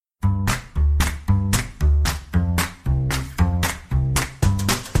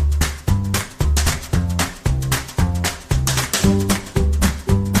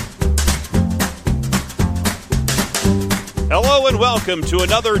and welcome to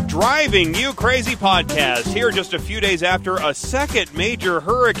another Driving You Crazy podcast. Here just a few days after a second major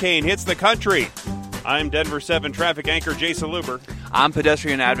hurricane hits the country. I'm Denver 7 traffic anchor Jason Luber. I'm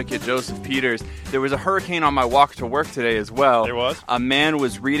pedestrian advocate Joseph Peters. There was a hurricane on my walk to work today as well. There was? A man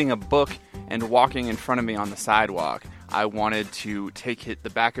was reading a book and walking in front of me on the sidewalk. I wanted to take the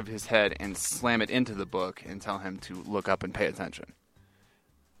back of his head and slam it into the book and tell him to look up and pay attention.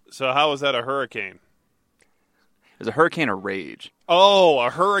 So how was that a hurricane? It was a hurricane of rage. Oh,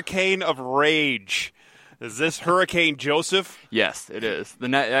 a hurricane of rage. Is this Hurricane Joseph? Yes, it is.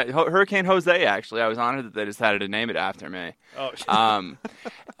 Hurricane Jose, actually. I was honored that they decided to name it after me. Oh.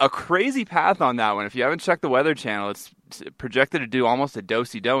 A crazy path on that one. If you haven't checked the Weather Channel, it's projected to do almost a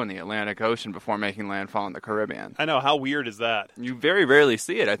do-si-do in the Atlantic Ocean before making landfall in the Caribbean. I know. How weird is that? You very rarely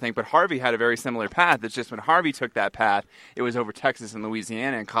see it, I think, but Harvey had a very similar path. It's just when Harvey took that path, it was over Texas and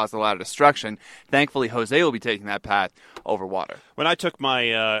Louisiana and caused a lot of destruction. Thankfully, Jose will be taking that path over water. When I took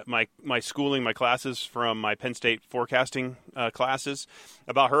my schooling, my classes from my Penn State forecasting classes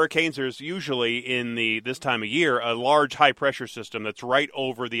about hurricanes, there's usually in this time of year a large high-pressure system that's right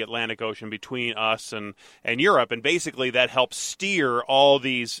over the Atlantic Ocean between us and Europe, and basically that helps steer all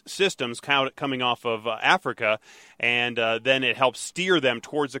these systems coming off of Africa, and then it helps steer them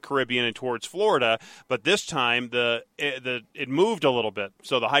towards the Caribbean and towards Florida. But this time, it moved a little bit,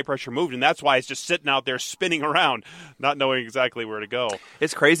 so the high pressure moved, and that's why it's just sitting out there spinning around, not knowing exactly where to go.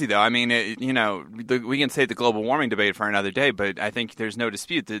 It's crazy, though. I mean, we can save the global warming debate for another day, but I think there's no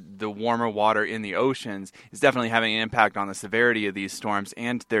dispute that the warmer water in the oceans is definitely having an impact on the severity of these storms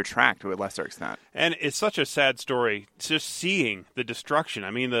and their track to a lesser extent. And it's such a sad story just seeing the destruction.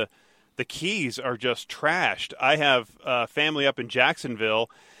 I mean, the Keys are just trashed. I have family up in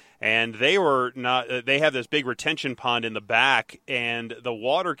Jacksonville, and they have this big retention pond in the back, and the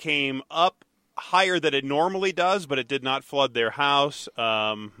water came up higher than it normally does, but it did not flood their house.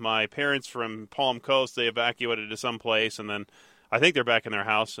 My parents from Palm Coast, they evacuated to someplace, and then I think they're back in their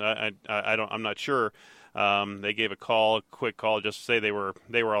house. I'm not sure. They gave a quick call, just to say they were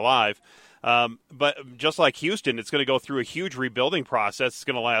alive. But just like Houston, it's going to go through a huge rebuilding process. It's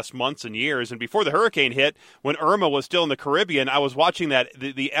going to last months and years. And before the hurricane hit, when Irma was still in the Caribbean, I was watching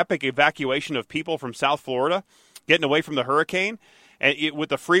the epic evacuation of people from South Florida getting away from the hurricane. And with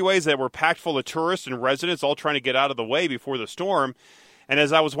the freeways that were packed full of tourists and residents all trying to get out of the way before the storm. And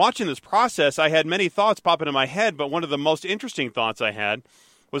as I was watching this process, I had many thoughts pop into my head, but one of the most interesting thoughts I had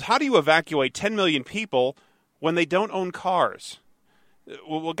was, how do you evacuate 10 million people when they don't own cars?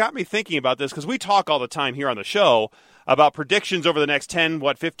 What got me thinking about this, because we talk all the time here on the show about predictions over the next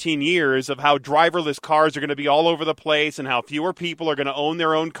 15 years of how driverless cars are going to be all over the place and how fewer people are going to own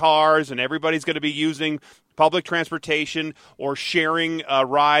their own cars and everybody's going to be using public transportation or sharing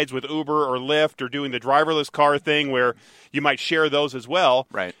rides with Uber or Lyft or doing the driverless car thing where you might share those as well.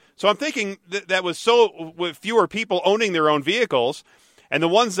 Right. So I'm thinking that was so with fewer people owning their own vehicles, and the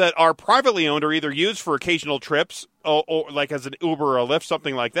ones that are privately owned are either used for occasional trips or like as an Uber or a Lyft,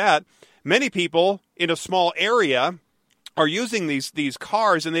 something like that. Many people in a small area are using these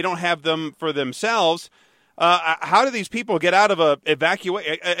cars and they don't have them for themselves. How do these people get out of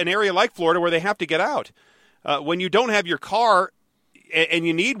an area like Florida where they have to get out? When you don't have your car and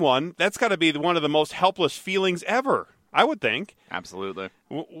you need one, that's got to be one of the most helpless feelings ever, I would think. Absolutely.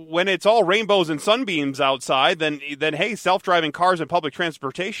 When it's all rainbows and sunbeams outside, then hey, self-driving cars and public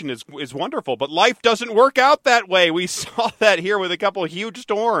transportation is wonderful. But life doesn't work out that way. We saw that here with a couple of huge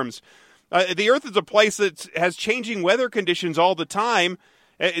storms. The Earth is a place that has changing weather conditions all the time.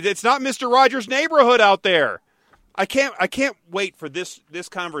 It's not Mr. Rogers' neighborhood out there. I can't wait for this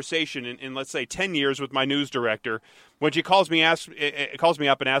conversation in let's say 10 years with my news director when she calls me up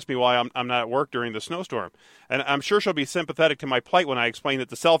and asks me why I'm not at work during the snowstorm. And I'm sure she'll be sympathetic to my plight when I explain that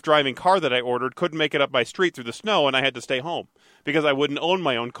the self-driving car that I ordered couldn't make it up my street through the snow and I had to stay home because I wouldn't own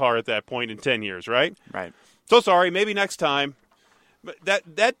my own car at that point in 10 years, right? Right. So sorry, maybe next time. But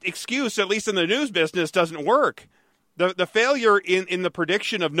that excuse, at least in the news business, doesn't work. The failure in the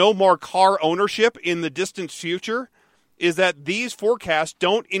prediction of no more car ownership in the distant future is that these forecasts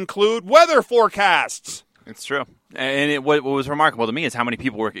don't include weather forecasts. It's true. And what was remarkable to me is how many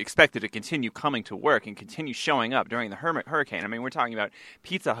people were expected to continue coming to work and continue showing up during the hurricane. I mean, we're talking about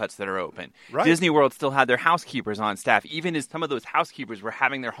Pizza Huts that are open. Right. Disney World still had their housekeepers on staff. Even as some of those housekeepers were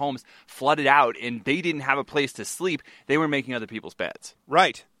having their homes flooded out and they didn't have a place to sleep, they were making other people's beds.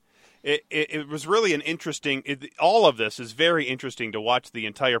 Right. It was really an interesting all of this is very interesting to watch the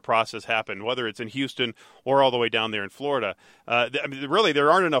entire process happen, whether it's in Houston or all the way down there in Florida. Really,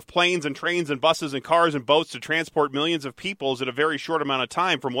 there aren't enough planes and trains and buses and cars and boats to transport millions of people in a very short amount of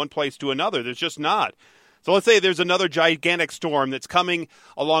time from one place to another. There's just not. So let's say there's another gigantic storm that's coming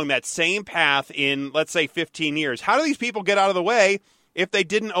along that same path in, let's say, 15 years. How do these people get out of the way if they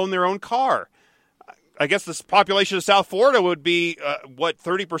didn't own their own car? I guess the population of South Florida would be,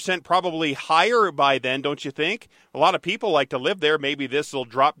 30% probably higher by then, don't you think? A lot of people like to live there. Maybe this will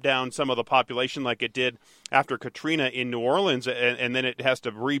drop down some of the population like it did after Katrina in New Orleans, and then it has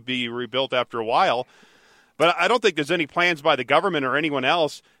to be rebuilt after a while. But I don't think there's any plans by the government or anyone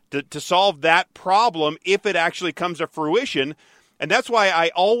else to solve that problem if it actually comes to fruition. And that's why I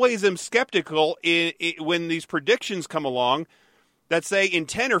always am skeptical when these predictions come along that say in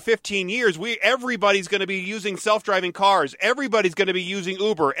 10 or 15 years, everybody's going to be using self-driving cars. Everybody's going to be using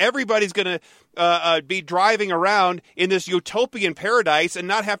Uber. Everybody's going to be driving around in this utopian paradise and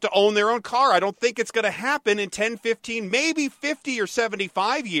not have to own their own car. I don't think it's going to happen in 10, 15, maybe 50 or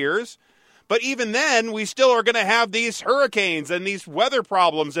 75 years. But even then, we still are going to have these hurricanes and these weather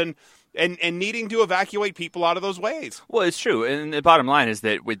problems and needing to evacuate people out of those ways. Well, it's true. And the bottom line is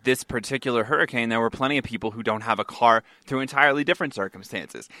that with this particular hurricane, there were plenty of people who don't have a car through entirely different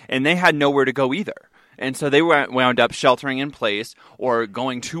circumstances. And they had nowhere to go either. And so they wound up sheltering in place or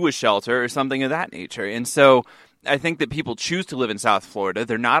going to a shelter or something of that nature. And so I think that people choose to live in South Florida.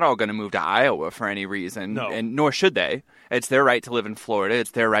 They're not all going to move to Iowa for any reason, No. and nor should they. It's their right to live in Florida.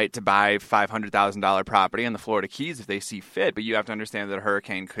 It's their right to buy $500,000 property in the Florida Keys if they see fit, but you have to understand that a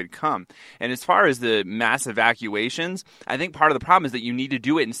hurricane could come. And as far as the mass evacuations, I think part of the problem is that you need to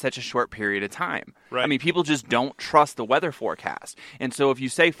do it in such a short period of time. Right. I mean, people just don't trust the weather forecast. And so if you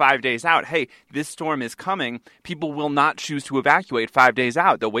say 5 days out, hey, this storm is coming, people will not choose to evacuate 5 days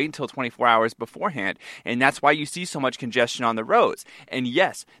out. They'll wait until 24 hours beforehand. And that's why you see so much congestion on the roads. And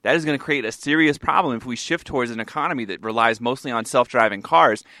yes, that is going to create a serious problem if we shift towards an economy that relies mostly on self-driving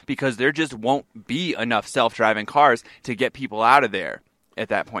cars, because there just won't be enough self-driving cars to get people out of there at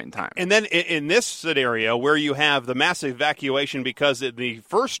that point in time. And then in this scenario where you have the massive evacuation because in the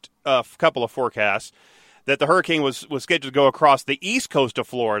first couple of forecasts that the hurricane was scheduled to go across the east coast of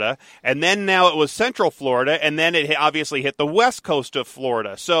Florida, and then now it was central Florida, and then it obviously hit the west coast of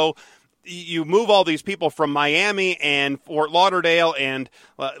Florida. So you move all these people from Miami and Fort Lauderdale and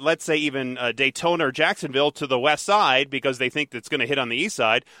let's say even Daytona or Jacksonville to the west side because they think it's going to hit on the east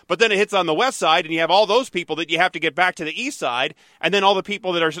side. But then it hits on the west side and you have all those people that you have to get back to the east side. And then all the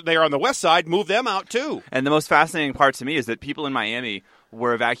people that are there on the west side, move them out too. And the most fascinating part to me is that people in Miami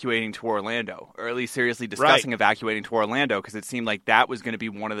were evacuating to Orlando, or at least seriously discussing evacuating to Orlando, because it seemed like that was going to be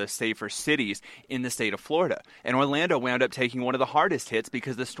one of the safer cities in the state of Florida. And Orlando wound up taking one of the hardest hits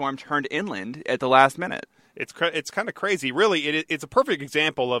because the storm turned inland at the last minute. It's kind of crazy. Really, it's a perfect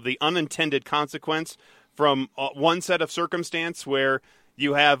example of the unintended consequence from one set of circumstance where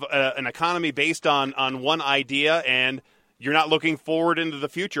you have an economy based on one idea and you're not looking forward into the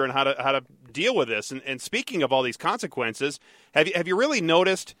future and how to deal with this. And speaking of all these consequences, have you really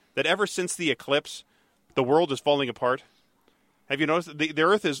noticed that ever since the eclipse, the world is falling apart? Have you noticed the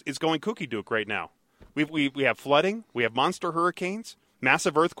Earth is going kooky dook right now? We have flooding, we have monster hurricanes,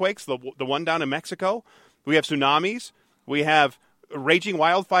 massive earthquakes, the one down in Mexico. We have tsunamis, we have raging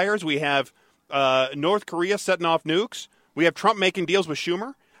wildfires, we have North Korea setting off nukes, we have Trump making deals with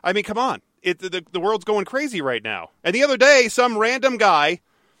Schumer. I mean, come on. The world's going crazy right now. And the other day, some random guy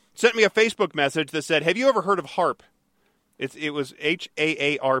sent me a Facebook message that said, have you ever heard of HAARP? It was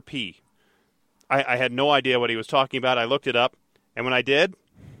HAARP. I had no idea what he was talking about. I looked it up. And when I did,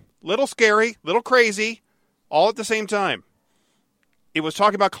 little scary, little crazy, all at the same time. It was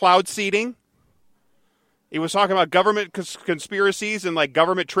talking about cloud seeding. It was talking about government conspiracies and like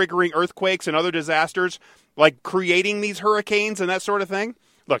government triggering earthquakes and other disasters, like creating these hurricanes and that sort of thing.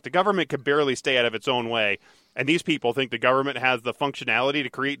 Look, the government can barely stay out of its own way, and these people think the government has the functionality to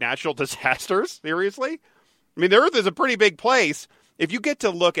create natural disasters? Seriously? I mean, the Earth is a pretty big place. If you get to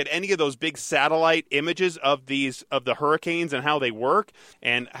look at any of those big satellite images of the hurricanes and how they work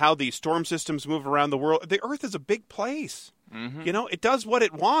and how these storm systems move around the world, the Earth is a big place. Mm-hmm. You know, it does what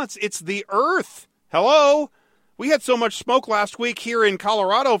it wants. It's the Earth. Hello? We had so much smoke last week here in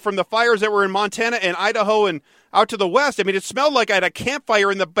Colorado from the fires that were in Montana and Idaho and out to the west. I mean, it smelled like I had a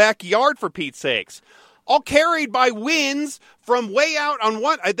campfire in the backyard, for Pete's sakes. All carried by winds from way out on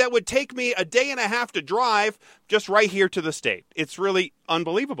one that would take me a day and a half to drive just right here to the state. It's really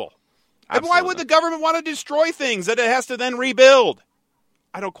unbelievable. Absolutely. And why would the government want to destroy things that it has to then rebuild?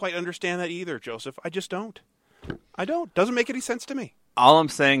 I don't quite understand that either, Joseph. I just don't. I don't. Doesn't make any sense to me. All I'm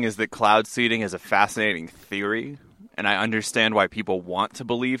saying is that cloud seeding is a fascinating theory, and I understand why people want to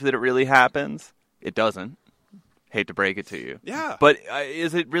believe that it really happens. It doesn't. Hate to break it to you. Yeah. But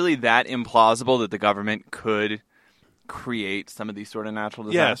is it really that implausible that the government could create some of these sort of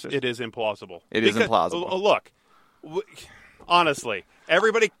natural Yes, disasters? it is implausible. It is implausible. Look, honestly,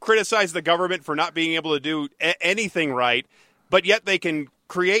 everybody criticizes the government for not being able to do anything right, but yet they can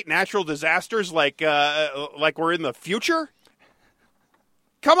create natural disasters like we're in the future?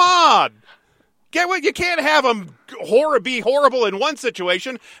 Come on! You can't have them be horrible in one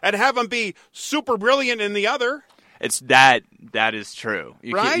situation and have them be super brilliant in the other. It's that is true.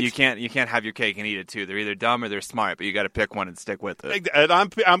 Right? You can't have your cake and eat it too. They're either dumb or they're smart, but you got to pick one and stick with it. And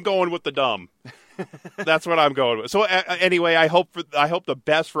I'm going with the dumb. That's what I'm going with. So anyway, I hope the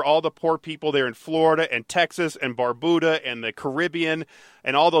best for all the poor people there in Florida and Texas and Barbuda and the Caribbean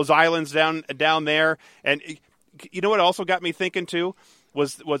and all those islands down there. And you know what also got me thinking too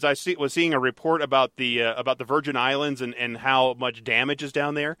was seeing a report about the Virgin Islands and how much damage is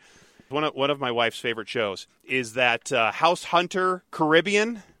down there. One of my wife's favorite shows is that House Hunter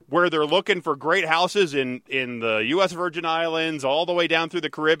Caribbean, where they're looking for great houses in the U.S. Virgin Islands all the way down through the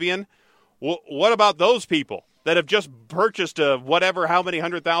Caribbean. What about those people that have just purchased how many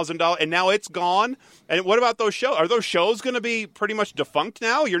 $100,000 and now it's gone? And what about those shows? Are those shows going to be pretty much defunct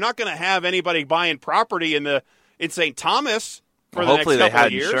now? You're not going to have anybody buying property in St. Thomas for the next couple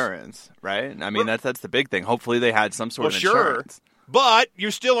of years. Hopefully they had insurance, right? I mean, that's the big thing. Hopefully they had some sort of insurance. Sure. But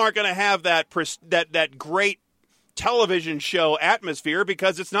you still aren't going to have that great television show atmosphere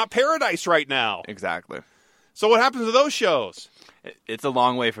because it's not paradise right now. Exactly. So what happens to those shows? It's a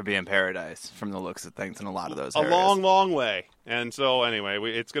long way from being paradise from the looks of things in a lot of those areas. A long, long way. And so anyway,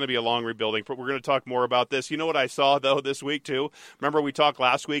 it's going to be a long rebuilding. We're going to talk more about this. You know what I saw, though, this week, too? Remember we talked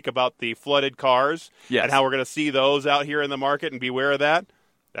last week about the flooded cars? Yes. And how we're going to see those out here in the market and beware of that?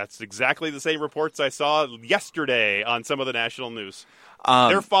 That's exactly the same reports I saw yesterday on some of the national news.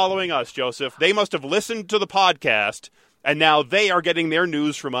 They're following us, Joseph. They must have listened to the podcast, and now they are getting their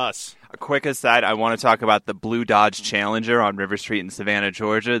news from us. A quick aside, I want to talk about the blue Dodge Challenger on River Street in Savannah,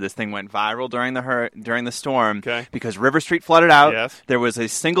 Georgia. This thing went viral during the storm because River Street flooded out. Yes. There was a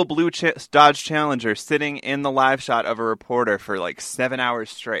single blue Dodge Challenger sitting in the live shot of a reporter for like 7 hours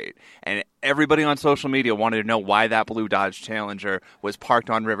straight. And everybody on social media wanted to know why that blue Dodge Challenger was parked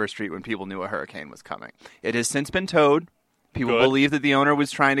on River Street when people knew a hurricane was coming. It has since been towed. People believe that the owner was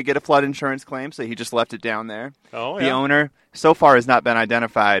trying to get a flood insurance claim, so he just left it down there. Oh, yeah. The owner so far has not been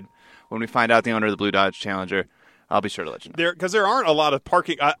identified. When we find out the owner of the blue Dodge Challenger, I'll be sure to let you know. Because there aren't a lot of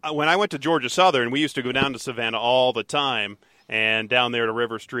parking. When I went to Georgia Southern, we used to go down to Savannah all the time and down there to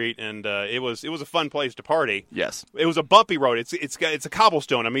River Street, and it was a fun place to party. Yes. It was a bumpy road. It's a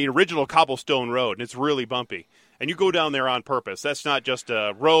cobblestone. I mean, original cobblestone road, and it's really bumpy. And you go down there on purpose. That's not just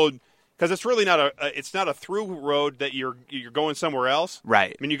a road. Because it's really not a through road that you're going somewhere else.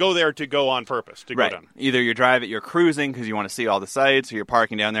 Right. I mean, you go there to go on purpose, to go down. Either you're cruising because you want to see all the sights, or you're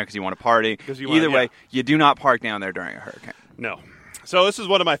parking down there because you want to party. Either way, you do not park down there during a hurricane. No. So this is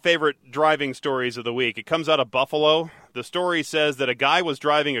one of my favorite driving stories of the week. It comes out of Buffalo. The story says that a guy was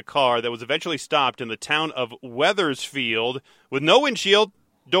driving a car that was eventually stopped in the town of Wethersfield with no windshield,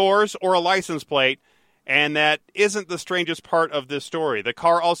 doors, or a license plate. And that isn't the strangest part of this story. The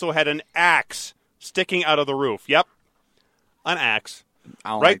car also had an axe sticking out of the roof. Yep, an axe.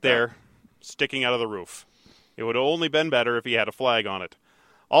 Right there, sticking out of the roof. It would have only been better if he had a flag on it.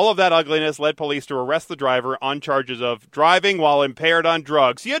 All of that ugliness led police to arrest the driver on charges of driving while impaired on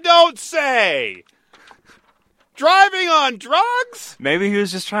drugs. You don't say! Driving on drugs? Maybe he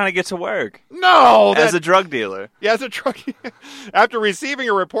was just trying to get to work. No! As a drug dealer. Yeah, as a drug dealer. After receiving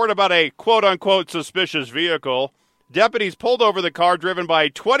a report about a quote-unquote suspicious vehicle, deputies pulled over the car driven by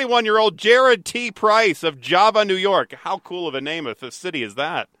 21-year-old Jared T. Price of Java, New York. How cool of a name of a city is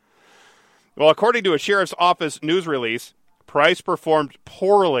that? Well, according to a sheriff's office news release, Price performed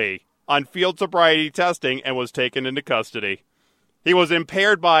poorly on field sobriety testing and was taken into custody. He was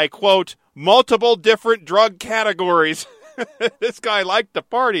impaired by, quote, multiple different drug categories. This guy liked to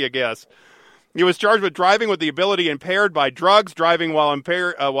party, I guess. He was charged with driving with the ability impaired by drugs, driving while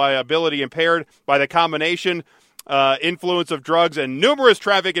ability impaired by the combination influence of drugs, and numerous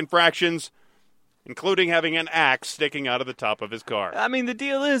traffic infractions, including having an axe sticking out of the top of his car. I mean, the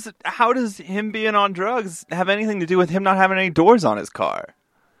deal is, how does him being on drugs have anything to do with him not having any doors on his car?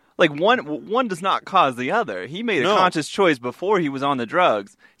 Like, one does not cause the other. He made a conscious choice before he was on the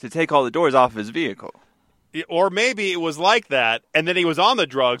drugs to take all the doors off of his vehicle. Or maybe it was like that, and then he was on the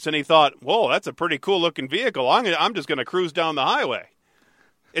drugs, and he thought, whoa, that's a pretty cool-looking vehicle. I'm just going to cruise down the highway.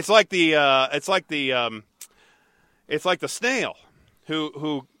 It's like the snail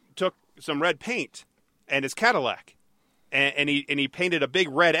who took some red paint and his Cadillac, and he painted a big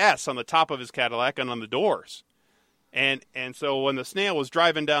red S on the top of his Cadillac and on the doors. And so when the snail was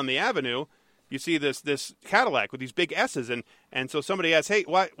driving down the avenue, you see this Cadillac with these big S's, and so somebody asks, hey,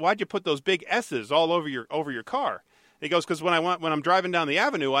 why'd you put those big S's all over your car? And he goes, because when I'm driving down the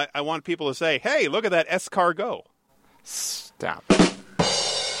avenue, I want people to say, hey, look at that S car go. Stop it.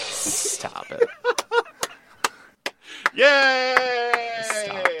 Stop it. Yay!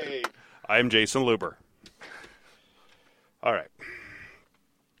 Stop it. I'm Jason Luber. All right.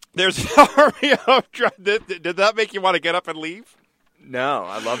 There's an army of did that make you want to get up and leave? No,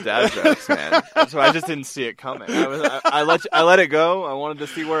 I love dad jokes, man. That's why I just didn't see it coming. I let it go. I wanted to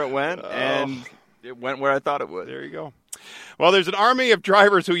see where it went, and it went where I thought it would. There you go. Well, there's an army of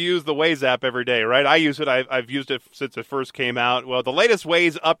drivers who use the Waze app every day, right? I use it. I've used it since it first came out. Well, the latest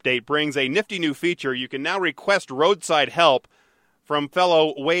Waze update brings a nifty new feature. You can now request roadside help from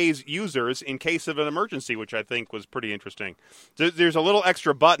fellow Waze users in case of an emergency, which I think was pretty interesting. There's a little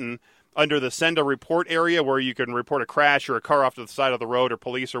extra button under the send a report area where you can report a crash or a car off to the side of the road or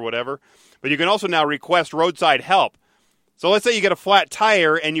police or whatever. But you can also now request roadside help. So let's say you get a flat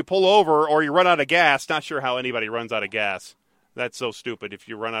tire and you pull over or you run out of gas. Not sure how anybody runs out of gas. That's so stupid if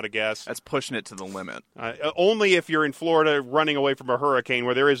you run out of gas. That's pushing it to the limit. Only if you're in Florida running away from a hurricane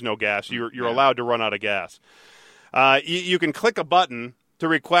where there is no gas. You're allowed to run out of gas. You can click a button to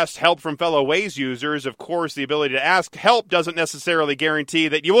request help from fellow Waze users. Of course, the ability to ask help doesn't necessarily guarantee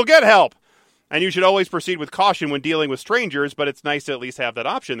that you will get help. And you should always proceed with caution when dealing with strangers, but it's nice to at least have that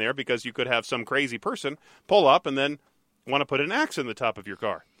option there because you could have some crazy person pull up and then want to put an axe in the top of your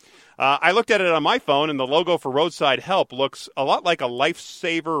car. I looked at it on my phone, and the logo for roadside help looks a lot like a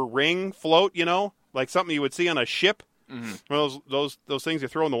lifesaver ring float, like something you would see on a ship. Mm-hmm. Those things you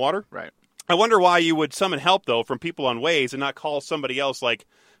throw in the water. Right. I wonder why you would summon help, though, from people on Waze and not call somebody else like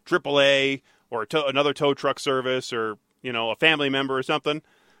AAA or another tow truck service or, a family member or something.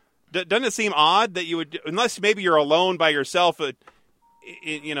 Doesn't it seem odd that you would, unless maybe you're alone by yourself,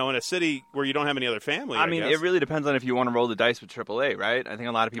 in a city where you don't have any other family? I mean, guess. It really depends on if you want to roll the dice with AAA, right? I think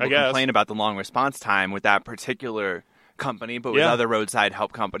a lot of people complain about the long response time with that particular company, but with other roadside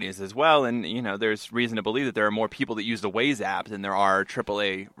help companies as well. And, there's reason to believe that there are more people that use the Waze app than there are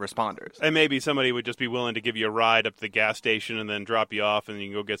AAA responders. And maybe somebody would just be willing to give you a ride up to the gas station and then drop you off and you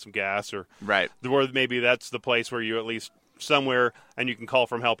can go get some gas. Or maybe that's the place where you at least somewhere and you can call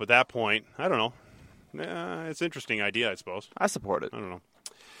from help at that point. I don't know. It's an interesting idea, I suppose. I support it. I don't know.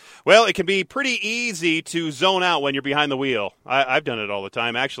 Well, it can be pretty easy to zone out when you're behind the wheel. I've done it all the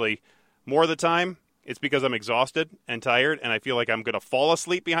time. Actually, more of the time, it's because I'm exhausted and tired, and I feel like I'm going to fall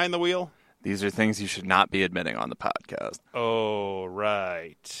asleep behind the wheel. These are things you should not be admitting on the podcast. Oh,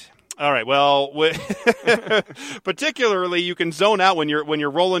 right. All right. Well, particularly, you can zone out when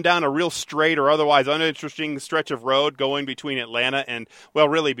you're rolling down a real straight or otherwise uninteresting stretch of road going between Atlanta and, well,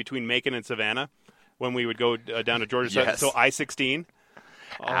 really between Macon and Savannah when we would go down to Georgia. Yes. So I-16.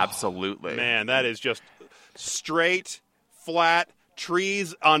 Oh, absolutely. Man, that is just straight, flat,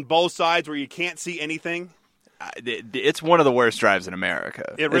 trees on both sides where you can't see anything. It's one of the worst drives in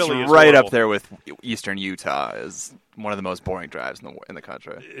America. It really is right horrible. Up there with eastern Utah is one of the most boring drives in the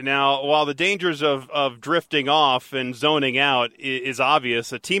country. Now, while the dangers of drifting off and zoning out is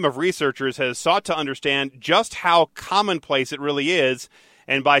obvious, a team of researchers has sought to understand just how commonplace it really is.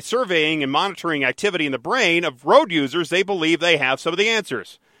 And by surveying and monitoring activity in the brain of road users, they believe they have some of the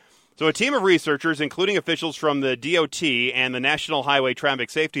answers. So a team of researchers, including officials from the DOT and the National Highway Traffic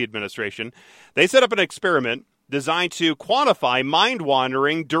Safety Administration, they set up an experiment designed to quantify mind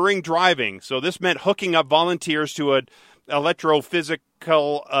wandering during driving. So this meant hooking up volunteers to an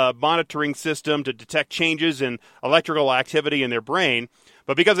electrophysical monitoring system to detect changes in electrical activity in their brain.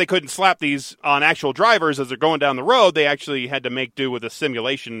 But because they couldn't slap these on actual drivers as they're going down the road, they actually had to make do with a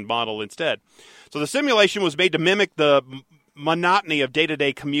simulation model instead. So the simulation was made to mimic the monotony of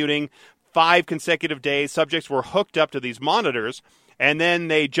day-to-day commuting. 5 consecutive days, subjects were hooked up to these monitors, and then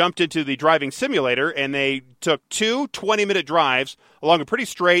they jumped into the driving simulator, and they took 2 20-minute drives along a pretty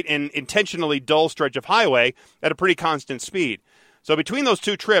straight and intentionally dull stretch of highway at a pretty constant speed. So between those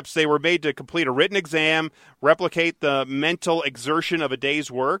 2 trips, they were made to complete a written exam, replicate the mental exertion of a day's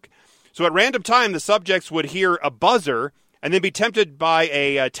work. So at random time, the subjects would hear a buzzer and then be tempted by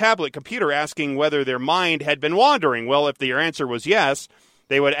a tablet computer asking whether their mind had been wandering. Well, if their answer was yes,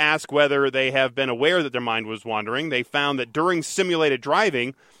 they would ask whether they have been aware that their mind was wandering. They found that during simulated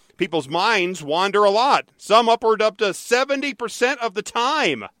driving, people's minds wander a lot, some upward up to 70% of the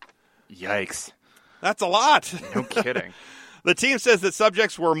time. Yikes. That's a lot. No kidding. The team says that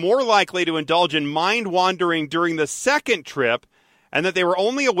subjects were more likely to indulge in mind wandering during the second trip and that they were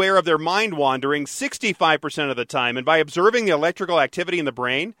only aware of their mind wandering 65% of the time. And by observing the electrical activity in the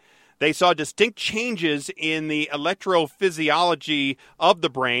brain, They saw distinct changes in the electrophysiology of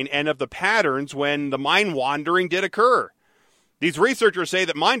the brain and of the patterns when the mind wandering did occur. These researchers say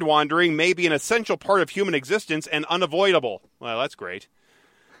that mind wandering may be an essential part of human existence and unavoidable. Well, that's great.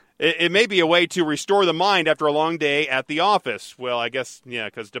 It may be a way to restore the mind after a long day at the office. Well, I guess, yeah,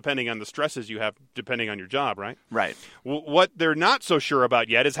 because depending on the stresses you have, depending on your job, right? Right. What they're not so sure about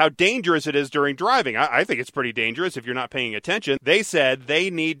yet is how dangerous it is during driving. I think it's pretty dangerous if you're not paying attention. They said they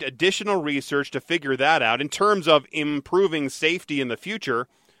need additional research to figure that out. In terms of improving safety in the future,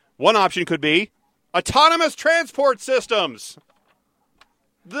 one option could be autonomous transport systems.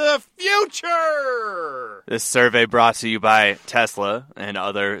 The future! This survey brought to you by Tesla and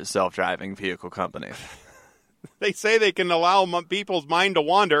other self-driving vehicle companies. They say they can allow people's mind to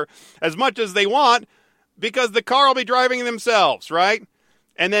wander as much as they want because the car will be driving themselves, right?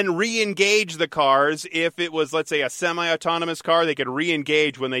 And then re-engage the cars. If it was, let's say, a semi-autonomous car, they could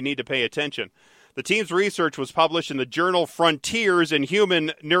re-engage when they need to pay attention. The team's research was published in the journal Frontiers in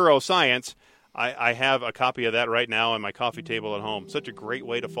Human Neuroscience. I have a copy of that right now on my coffee table at home. Such a great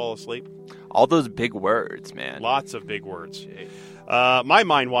way to fall asleep. All those big words, man. Lots of big words. My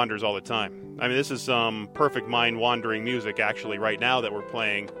mind wanders all the time. I mean, this is some perfect mind-wandering music, actually, right now that we're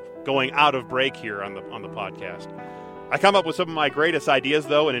playing, going out of break here on the podcast. I come up with some of my greatest ideas,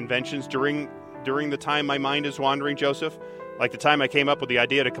 though, and inventions during the time my mind is wandering, Joseph. Like the time I came up with the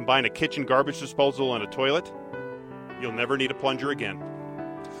idea to combine a kitchen garbage disposal and a toilet. You'll never need a plunger again.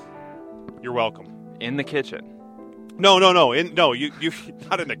 You're welcome. In the kitchen. No. You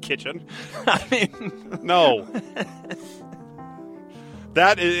not in the kitchen. I mean, no.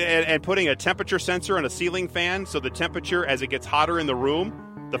 That is, and putting a temperature sensor on a ceiling fan, so the temperature as it gets hotter in the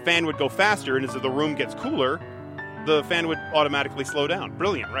room, the fan would go faster, and as the room gets cooler, the fan would automatically slow down.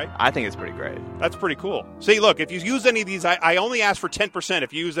 Brilliant, right? I think it's pretty great. That's pretty cool. See, look, if you use any of these, I only ask for 10%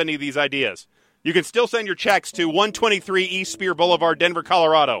 if you use any of these ideas. You can still send your checks to 123 East Spear Boulevard, Denver,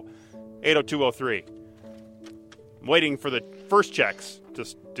 Colorado. 80203. I'm waiting for the first checks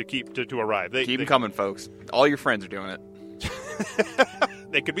to arrive. Keep them coming, folks. All your friends are doing it.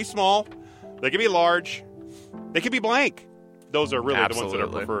 They could be small. They could be large. They could be blank. Those are really Absolutely. the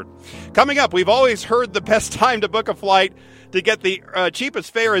ones that are preferred. Coming up, we've always heard the best time to book a flight to get the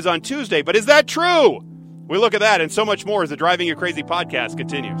cheapest fare is on Tuesday. But is that true? We look at that and so much more as the Driving You Crazy podcast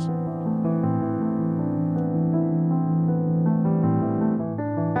continues.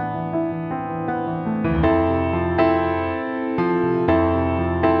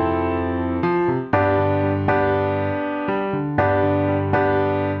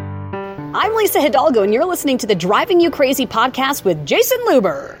 I'm Lisa Hidalgo, and you're listening to the Driving You Crazy podcast with Jason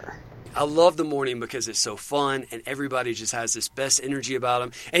Luber. I love the morning because it's so fun, and everybody just has this best energy about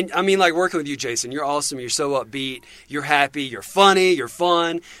them. And, I mean, like, working with you, Jason, you're awesome. You're so upbeat. You're happy. You're funny. You're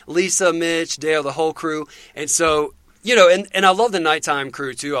fun. Lisa, Mitch, Dale, the whole crew. And so, you know, and I love the nighttime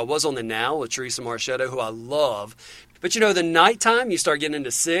crew, too. I was on the Now with Teresa Marchetto, who I love. But, you know, the nighttime, you start getting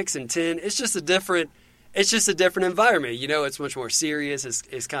into 6 and 10. It's just a different environment. You know, it's much more serious.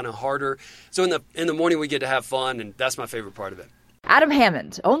 It's kind of harder. So in the morning we get to have fun, and that's my favorite part of it. Adam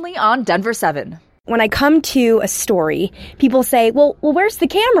Hammond, only on Denver 7. When I come to a story, people say, well, where's the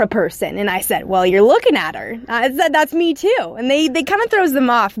camera person? And I said, well, you're looking at her. I said, that's me too. And they kind of throws them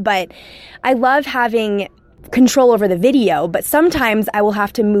off, but I love having control over the video, but sometimes I will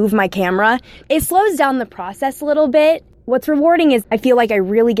have to move my camera. It slows down the process a little bit. What's rewarding is I feel like I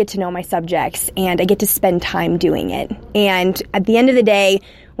really get to know my subjects and I get to spend time doing it. And at the end of the day,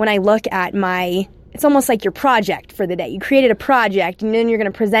 when I look at it's almost like your project for the day. You created a project and then you're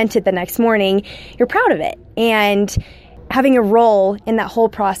going to present it the next morning. You're proud of it. And having a role in that whole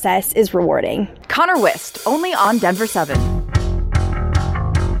process is rewarding. Connor Wist, only on Denver 7.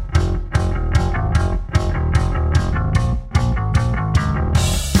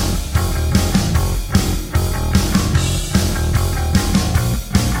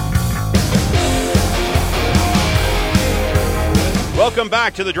 Welcome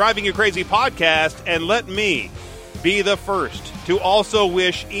back to the Driving You Crazy podcast, and let me be the first to also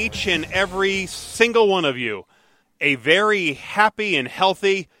wish each and every single one of you a very happy and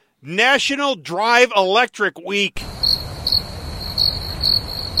healthy National Drive Electric Week.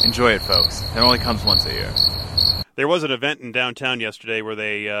 Enjoy it, folks. It only comes once a year. There was an event in downtown yesterday where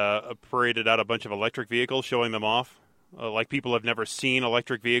they paraded out a bunch of electric vehicles, showing them off. Like people have never seen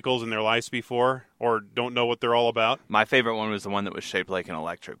electric vehicles in their lives before or don't know what they're all about. My favorite one was the one that was shaped like an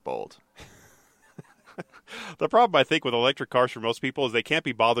electric bolt. The problem, I think, with electric cars for most people is they can't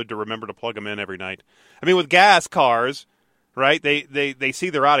be bothered to remember to plug them in every night. I mean, with gas cars, right, they see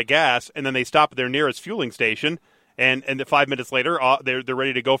they're out of gas, and then they stop at their nearest fueling station, and then 5 minutes later, they're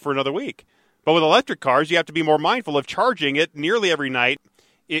ready to go for another week. But with electric cars, you have to be more mindful of charging it nearly every night,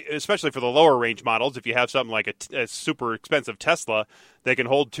 especially for the lower range models. If you have something like a super expensive Tesla that can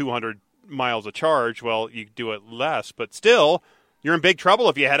hold 200 miles of charge, well, you do it less. But still, you're in big trouble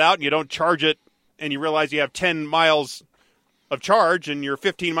if you head out and you don't charge it and you realize you have 10 miles of charge and you're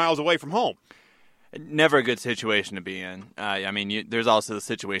 15 miles away from home. Never a good situation to be in. There's also the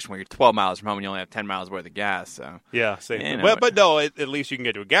situation where you're 12 miles from home and you only have 10 miles worth of gas. So yeah, same. Well, but no, at least you can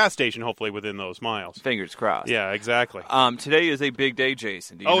get to a gas station, hopefully, within those miles. Fingers crossed. Yeah, exactly. Today is a big day,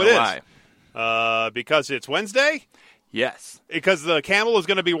 Jason. Do you know it why? Is. Because it's Wednesday? Yes. Because the camel is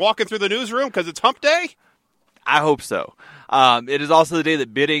going to be walking through the newsroom because it's hump day? I hope so. It is also the day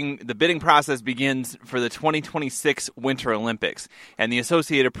that the bidding process begins for the 2026 Winter Olympics. And the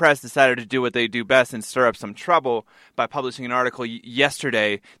Associated Press decided to do what they do best and stir up some trouble by publishing an article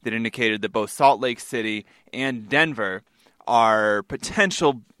yesterday that indicated that both Salt Lake City and Denver are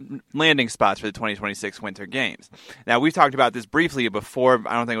potential landing spots for the 2026 Winter Games. Now, we've talked about this briefly before.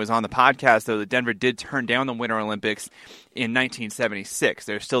 I don't think it was on the podcast, though, that Denver did turn down the Winter Olympics in 1976.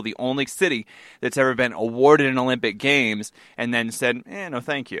 They're still the only city that's ever been awarded an Olympic Games and then said, no,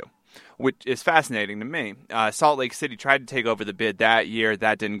 thank you, which is fascinating to me. Salt Lake City tried to take over the bid that year.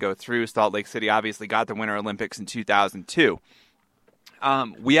 That didn't go through. Salt Lake City obviously got the Winter Olympics in 2002.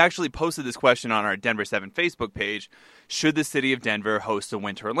 We actually posted this question on our Denver 7 Facebook page. Should the city of Denver host the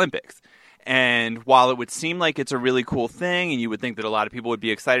Winter Olympics? And while it would seem like it's a really cool thing and you would think that a lot of people would be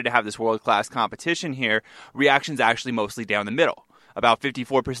excited to have this world-class competition here, reaction's actually mostly down the middle. About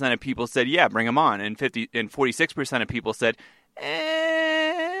 54% of people said, yeah, bring them on. And 46% of people said,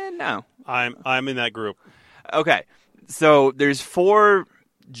 no. I'm in that group. Okay. So there's 4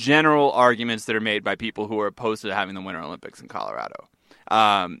 general arguments that are made by people who are opposed to having the Winter Olympics in Colorado.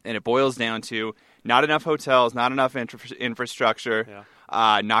 And it boils down to not enough hotels, not enough infrastructure,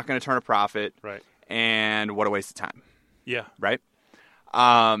 not going to turn a profit, right? And what a waste of time. Yeah. Right?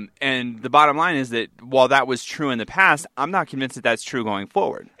 And the bottom line is that while that was true in the past, I'm not convinced that that's true going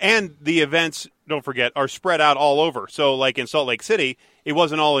forward. And the events, don't forget, are spread out all over. So like in Salt Lake City, it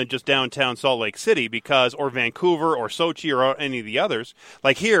wasn't all in just downtown Salt Lake City or Vancouver or Sochi or any of the others.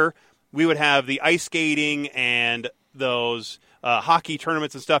 Like here, we would have the ice skating and those hockey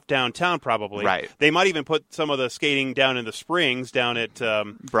tournaments and stuff downtown probably. Right. They might even put some of the skating down in the Springs down at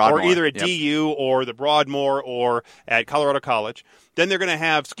Broadmoor, or either at DU or the Broadmoor or at Colorado College. Then they're going to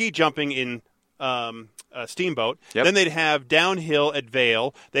have ski jumping in Steamboat. Yep. Then they'd have downhill at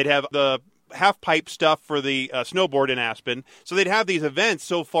Vail. They'd have the half-pipe stuff for the snowboard in Aspen. So they'd have these events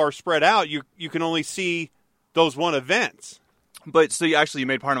so far spread out, you can only see those one events. But so you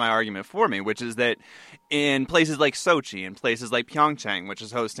made part of my argument for me, which is that in places like Sochi and places like Pyeongchang, which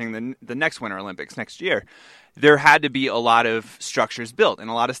is hosting the next Winter Olympics next year, there had to be a lot of structures built and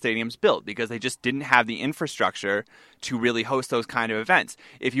a lot of stadiums built because they just didn't have the infrastructure to really host those kind of events.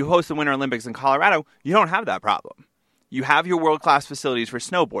 If you host the Winter Olympics in Colorado, you don't have that problem. You have your world-class facilities for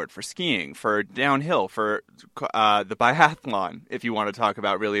snowboard, for skiing, for downhill, for the biathlon, if you want to talk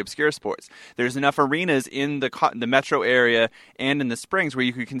about really obscure sports. There's enough arenas in the metro area and in the Springs where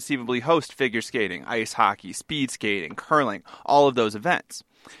you could conceivably host figure skating, ice hockey, speed skating, curling, all of those events.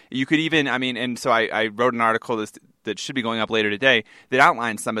 You could even, and so I wrote an article that should be going up later today that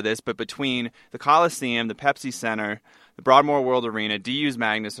outlines some of this, but between the Coliseum, the Pepsi Center, the Broadmoor World Arena, DU's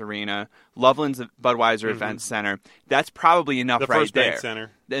Magnus Arena, Loveland's Budweiser Event Center, that's probably enough right First there. Bank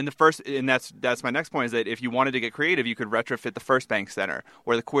Center. And that's my next point is that if you wanted to get creative, you could retrofit the First Bank Center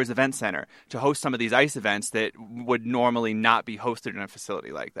or the Coors Event Center to host some of these ice events that would normally not be hosted in a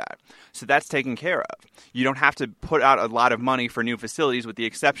facility like that. So that's taken care of. You don't have to put out a lot of money for new facilities with the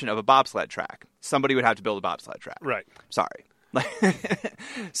exception of a bobsled track. Somebody would have to build a bobsled track. Right. Sorry.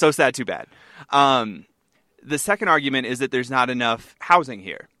 So sad, too bad. The second argument is that there's not enough housing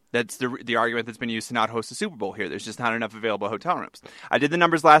here. That's the argument that's been used to not host a Super Bowl here. There's just not enough available hotel rooms. I did the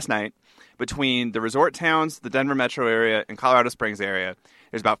numbers last night. Between the resort towns, the Denver metro area, and Colorado Springs area,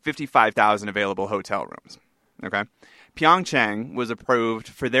 there's about 55,000 available hotel rooms. Okay? Pyeongchang was approved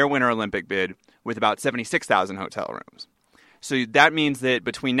for their Winter Olympic bid with about 76,000 hotel rooms. So that means that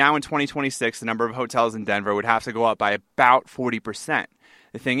between now and 2026, the number of hotels in Denver would have to go up by about 40%.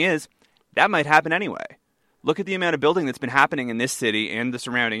 The thing is, that might happen anyway. Look at the amount of building that's been happening in this city and the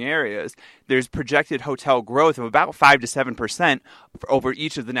surrounding areas. There's projected hotel growth of about 5 to 7% over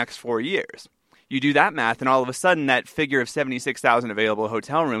each of the next 4 years. You do that math, and all of a sudden that figure of 76,000 available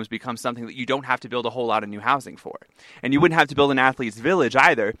hotel rooms becomes something that you don't have to build a whole lot of new housing for. And you wouldn't have to build an athlete's village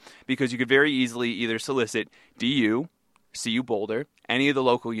either, because you could very easily either solicit DU, CU Boulder, any of the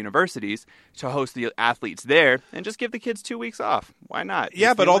local universities to host the athletes there and just give the kids 2 weeks off. Why not?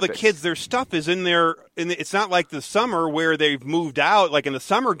 Yeah, It's but all the Olympics. kids, their stuff is in there. It's not like the summer where they've moved out, like in the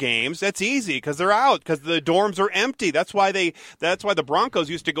summer games. That's easy because they're out because the dorms are empty. That's why the Broncos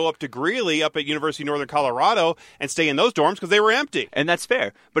used to go up to Greeley up at University of Northern Colorado and stay in those dorms because they were empty. And that's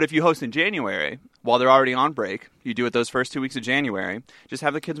fair. But if you host in January, while they're already on break, you do it those first 2 weeks of January, just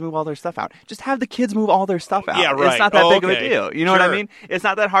have the kids move all their stuff out. Just have the kids move all their stuff out. Yeah, right. It's not that big of a Okay. deal. You know what I Sure. mean? It's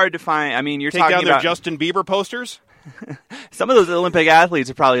not that hard to find. I mean, you're Take talking down their about Justin Bieber posters. some of those Olympic athletes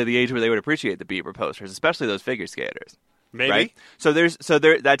are probably at the age where they would appreciate the Bieber posters, especially those figure skaters. Maybe. Right? So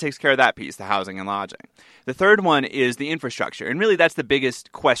that takes care of that piece, the housing and lodging. The third one is the infrastructure. And really that's the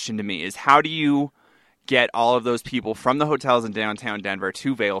biggest question to me is how do you get all of those people from the hotels in downtown Denver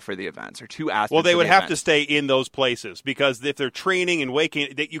to Vail for the events or to Aspen? Well, they for would the have to events? stay in those places because if they're training and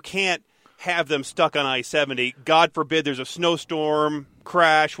waking, that you can't have them stuck on I-70. God forbid there's a snowstorm,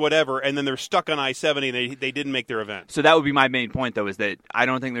 crash, whatever, and then they're stuck on I-70 and they didn't make their event. So that would be my main point, though, is that I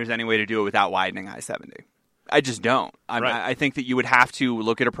don't think there's any way to do it without widening I-70. I just don't. Right. I think that you would have to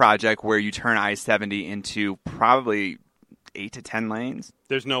look at a project where you turn I-70 into probably 8 to 10 lanes.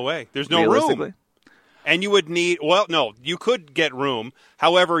 There's no way. There's no realistically. room. And you would need, well, no, you could get room.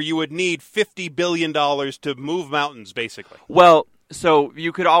 However, you would need $50 billion to move mountains, basically. Well, so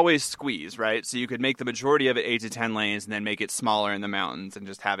you could always squeeze, right? So you could make the majority of it 8 to 10 lanes and then make it smaller in the mountains and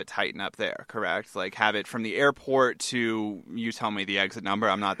just have it tighten up there, correct? Like have it from the airport to, you tell me the exit number.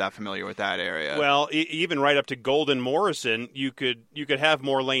 I'm not that familiar with that area. Well, even right up to Golden Morrison, you could have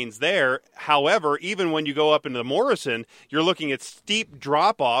more lanes there. However, even when you go up into the Morrison, you're looking at steep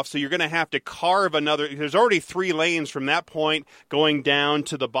drop-off, so you're going to have to carve another. There's already 3 lanes from that point going down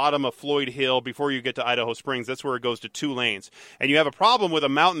to the bottom of Floyd Hill before you get to Idaho Springs. That's where it goes to 2 lanes. And you have a problem with a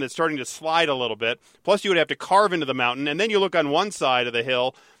mountain that's starting to slide a little bit. Plus, you would have to carve into the mountain, and then you look on one side of the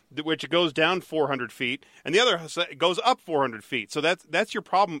hill, which goes down 400 feet, and the other side goes up 400 feet. So that's your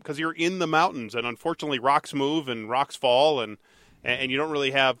problem because you're in the mountains, and unfortunately, rocks move and rocks fall, and you don't really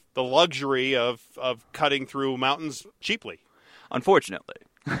have the luxury of cutting through mountains cheaply. Unfortunately.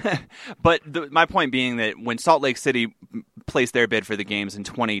 But my point being that when Salt Lake City placed their bid for the games in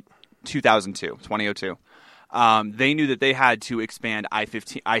 2002, they knew that they had to expand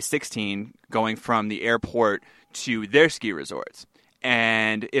I-16 going from the airport to their ski resorts.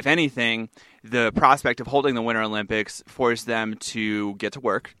 And if anything, the prospect of holding the Winter Olympics forced them to get to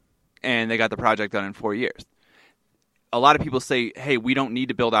work, and they got the project done in 4 years. A lot of people say, hey, we don't need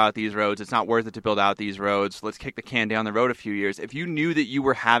to build out these roads. It's not worth it to build out these roads. Let's kick the can down the road a few years. If you knew that you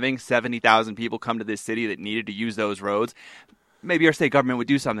were having 70,000 people come to this city that needed to use those roads, maybe our state government would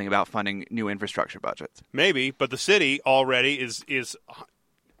do something about funding new infrastructure budgets. Maybe, but the city already is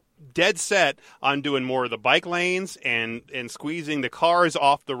dead set on doing more of the bike lanes and squeezing the cars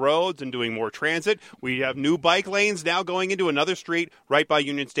off the roads and doing more transit. We have new bike lanes now going into another street right by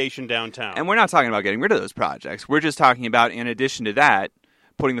Union Station downtown. And we're not talking about getting rid of those projects. We're just talking about, in addition to that,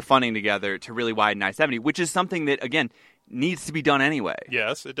 putting the funding together to really widen I-70, which is something that, again, needs to be done anyway.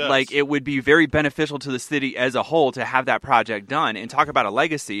 Yes, it does. Like, it would be very beneficial to the city as a whole to have that project done. And talk about a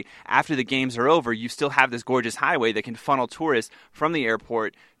legacy. After the games are over, you still have this gorgeous highway that can funnel tourists from the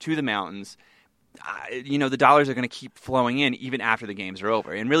airport to the mountains. The dollars are going to keep flowing in even after the games are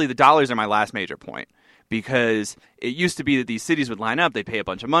over. And really, the dollars are my last major point. Because it used to be that these cities would line up, they'd pay a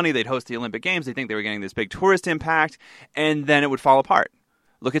bunch of money, they'd host the Olympic Games, they think they were getting this big tourist impact, and then it would fall apart.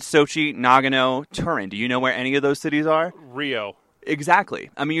 Look at Sochi, Nagano, Turin. Do you know where any of those cities are? Rio. Exactly.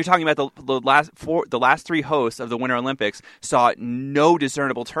 I mean, you're talking about the last 3 hosts of the Winter Olympics saw no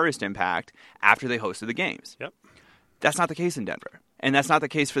discernible tourist impact after they hosted the games. Yep. That's not the case in Denver. And that's not the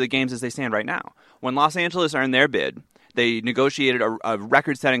case for the games as they stand right now. When Los Angeles earned their bid, they negotiated a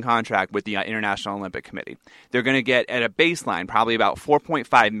record-setting contract with the International Olympic Committee. They're going to get, at a baseline, probably about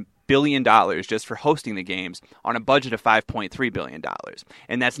 $4.5 billion just for hosting the games on a budget of $5.3 billion.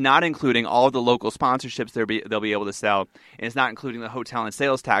 And that's not including all of the local sponsorships they'll be able to sell. And it's not including the hotel and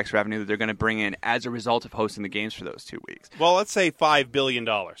sales tax revenue that they're going to bring in as a result of hosting the games for those 2 weeks. Well, let's say $5 billion.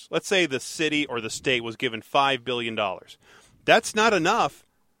 Let's say the city or the state was given $5 billion. That's not enough.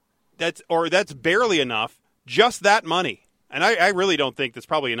 That's barely enough. Just that money. And I really don't think that's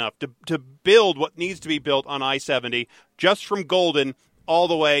probably enough to build what needs to be built on I-70 just from Golden all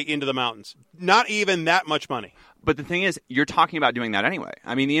the way into the mountains. Not even that much money. But the thing is, you're talking about doing that anyway.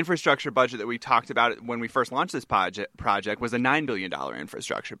 I mean, the infrastructure budget that we talked about when we first launched this project was a $9 billion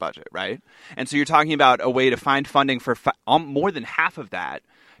infrastructure budget, right? And so you're talking about a way to find funding for more than half of that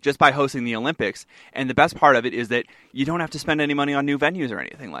just by hosting the Olympics. And the best part of it is that you don't have to spend any money on new venues or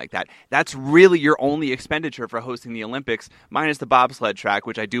anything like that. That's really your only expenditure for hosting the Olympics, minus the bobsled track,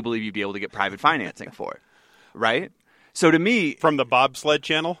 which I do believe you'd be able to get private financing for, right? So to me... From the bobsled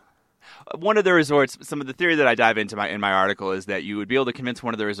channel? One of the resorts, some of the theory that I dive into in my article is that you would be able to convince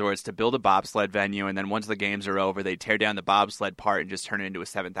one of the resorts to build a bobsled venue, and then once the games are over, they tear down the bobsled part and just turn it into a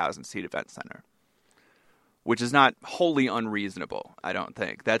 7,000-seat event center, which is not wholly unreasonable, I don't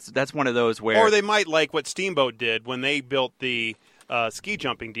think. That's one of those where... Or they might like what Steamboat did when they built the ski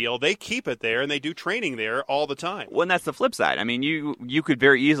jumping deal. They keep it there, and they do training there all the time. Well, and that's the flip side. I mean, you could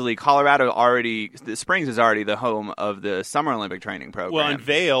very easily... Colorado the Springs is already the home of the Summer Olympic training program. Well, and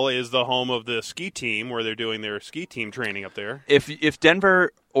Vail is the home of the ski team, where they're doing their ski team training up there. If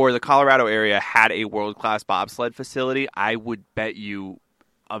Denver or the Colorado area had a world-class bobsled facility, I would bet you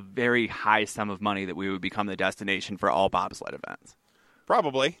a very high sum of money that we would become the destination for all bobsled events.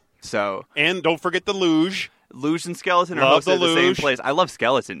 Probably. So, and don't forget the luge. Luge and skeleton are hosted at the same place. I love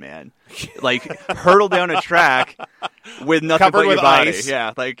skeleton, man. Like, hurdle down a track with nothing Covered but with your body. ice.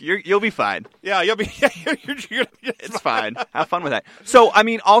 Yeah, like you'll be fine. Yeah, you'll be. It's fine. Have fun with that. So, I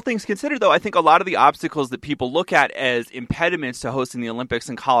mean, all things considered, though, I think a lot of the obstacles that people look at as impediments to hosting the Olympics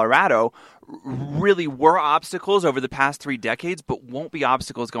in Colorado really were obstacles over the past 3 decades, but won't be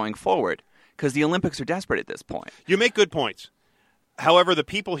obstacles going forward because the Olympics are desperate at this point. You make good points. However, the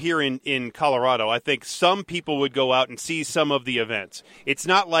people here in Colorado, I think some people would go out and see some of the events. It's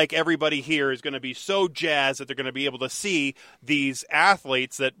not like everybody here is going to be so jazzed that they're going to be able to see these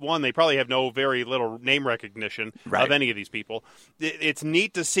athletes that, one, they probably have very little name recognition of any of these people. It's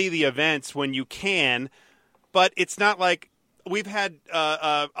neat to see the events when you can, but it's not like we've had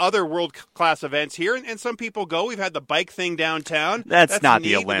other world-class events here, and some people go. We've had the bike thing downtown. That's not neat.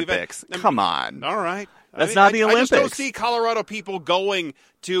 The Olympics. Come on. All right. That's not the Olympics. I just don't see Colorado people going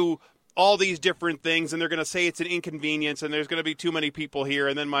to all these different things, and they're going to say it's an inconvenience, and there's going to be too many people here,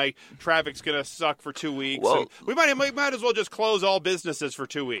 and then my traffic's going to suck for 2 weeks. Well, and we might as well just close all businesses for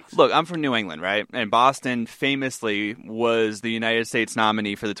 2 weeks. Look, I'm from New England, right? And Boston famously was the United States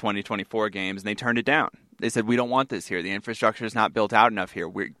nominee for the 2024 games, and they turned it down. They said, we don't want this here. The infrastructure is not built out enough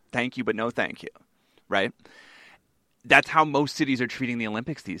here. Thank you, but no thank you, right? That's how most cities are treating the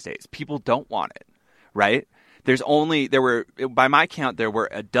Olympics these days. People don't want it. Right? By my count, there were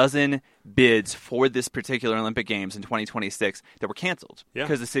a dozen bids for this particular Olympic Games in 2026 that were canceled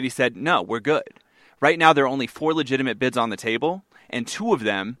because the city said, no, we're good. Right now, there are only 4 legitimate bids on the table, and 2 of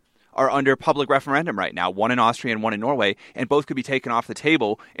them are under public referendum right now, one in Austria and one in Norway, and both could be taken off the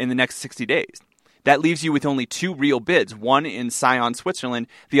table in the next 60 days. That leaves you with only 2 real bids, one in Sion, Switzerland,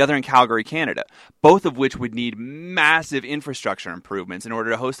 the other in Calgary, Canada, both of which would need massive infrastructure improvements in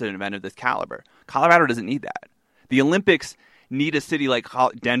order to host an event of this caliber. Colorado doesn't need that. The Olympics need a city like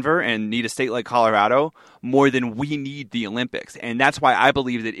Denver and need a state like Colorado more than we need the Olympics. And that's why I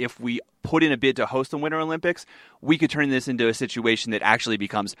believe that if we put in a bid to host the Winter Olympics, we could turn this into a situation that actually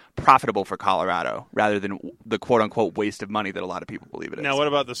becomes profitable for Colorado rather than the quote-unquote waste of money that a lot of people believe it is. Now, what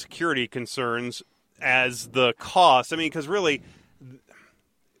about the security concerns as the cost? I mean, because really,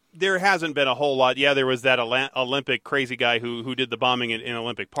 there hasn't been a whole lot. Yeah, there was that Olympic crazy guy who did the bombing in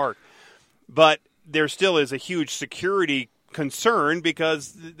Olympic Park. But there still is a huge security concern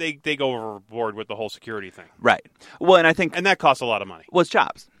because they go overboard with the whole security thing. Right. Well, and that costs a lot of money. Well, it's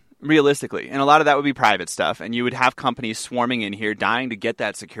jobs, realistically. And a lot of that would be private stuff. And you would have companies swarming in here dying to get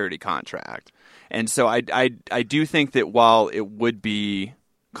that security contract. And so I do think that while it would be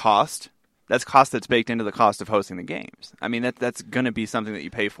cost, that's cost that's baked into the cost of hosting the games. I mean, that's going to be something that you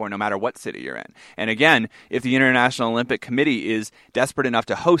pay for no matter what city you're in. And again, if the International Olympic Committee is desperate enough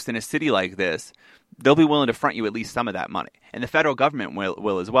to host in a city like this, they'll be willing to front you at least some of that money. And the federal government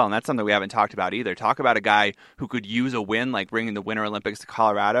will as well. And that's something we haven't talked about either. Talk about a guy who could use a win like bringing the Winter Olympics to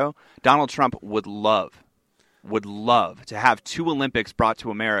Colorado. Donald Trump would love to have 2 Olympics brought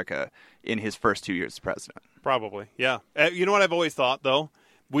to America in his first 2 years as president. Probably, yeah. You know what I've always thought, though?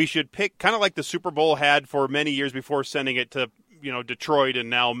 We should pick, kind of like the Super Bowl had for many years before sending it to, Detroit and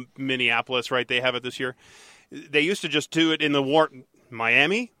now Minneapolis, right? They have it this year. They used to just do it in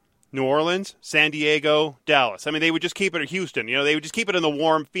Miami, New Orleans, San Diego, Dallas. I mean, they would just keep it at Houston. They would just keep it in the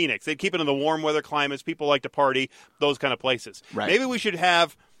warm Phoenix. They'd keep it in the warm weather climates. People like to party, those kind of places. Right. Maybe we should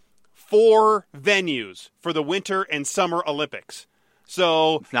have 4 venues for the Winter and Summer Olympics.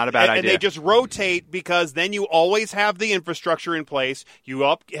 So it's not a bad idea. And they just rotate because then you always have the infrastructure in place. You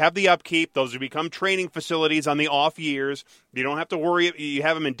have the upkeep. Those become training facilities on the off years. You don't have to worry. You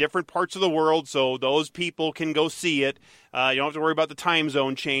have them in different parts of the world, so those people can go see it. You don't have to worry about the time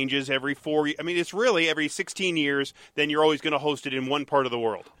zone changes every 4 years. I mean, it's really every 16 years, then you're always going to host it in one part of the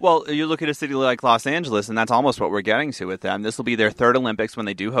world. Well, you look at a city like Los Angeles, and that's almost what we're getting to with them. This will be their third Olympics when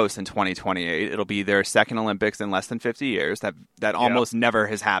they do host in 2028. It'll be their second Olympics in less than 50 years. That almost never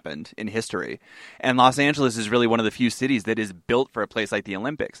has happened in history. And Los Angeles is really one of the few cities that is built for a place like the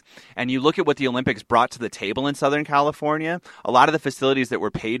Olympics. And you look at what the Olympics brought to the table in Southern California, a lot of the facilities that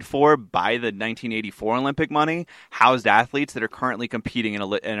were paid for by the 1984 Olympic money housed athletes that are currently competing in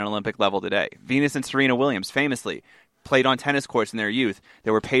an Olympic level today. Venus and Serena Williams famously played on tennis courts in their youth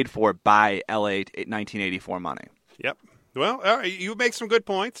that were paid for by LA 1984 money. Yep. Well, all right, you make some good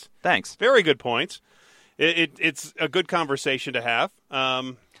points. Thanks. Very good points. It's a good conversation to have.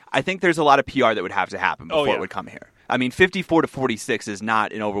 I think there's a lot of PR that would have to happen before it would come here. I mean, 54-46 is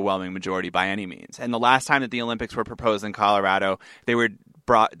not an overwhelming majority by any means. And the last time that the Olympics were proposed in Colorado, they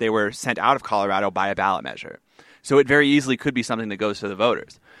were sent out of Colorado by a ballot measure. So it very easily could be something that goes to the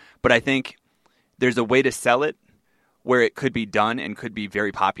voters. But I think there's a way to sell it where it could be done and could be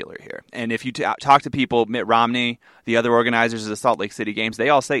very popular here. And if you talk to people, Mitt Romney, the other organizers of the Salt Lake City Games, they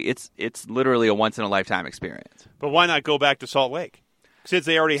all say it's literally a once-in-a-lifetime experience. But why not go back to Salt Lake? Since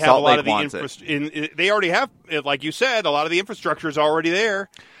they already have Salt a lot Lake of the infrastructure. They already have, like you said, a lot of the infrastructure is already there.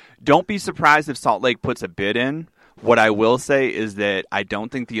 Don't be surprised if Salt Lake puts a bid in. What I will say is that I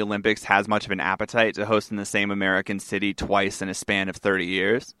don't think the Olympics has much of an appetite to host in the same American city twice in a span of 30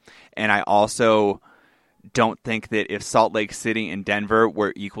 years. And I also don't think that if Salt Lake City and Denver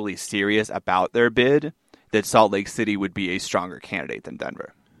were equally serious about their bid, that Salt Lake City would be a stronger candidate than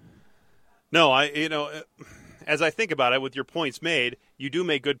Denver. No, as I think about it, with your points made, you do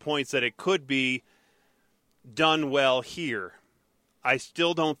make good points that it could be done well here. I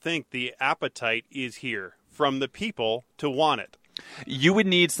still don't think the appetite is here from the people to want it. You would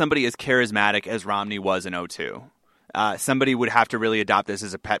need somebody as charismatic as Romney was in 2002. Somebody would have to really adopt this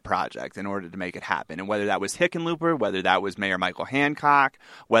as a pet project in order to make it happen. And whether that was Hickenlooper, whether that was Mayor Michael Hancock,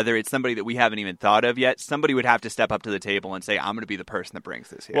 whether it's somebody that we haven't even thought of yet, somebody would have to step up to the table and say, I'm going to be the person that brings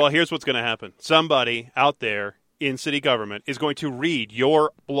this here. Well, here's what's going to happen. Somebody out there in city government is going to read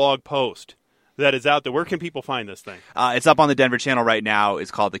your blog post that is out there. Where can people find this thing? It's up on the Denver channel right now.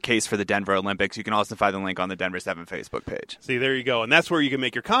 It's called The Case for the Denver Olympics. You can also find the link on the Denver 7 Facebook page. See, there you go. And that's where you can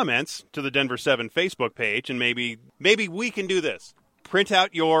make your comments to the Denver 7 Facebook page, and maybe we can do this. Print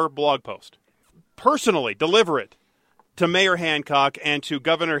out your blog post. Personally, deliver it to Mayor Hancock and to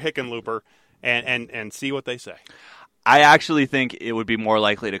Governor Hickenlooper and see what they say. I actually think it would be more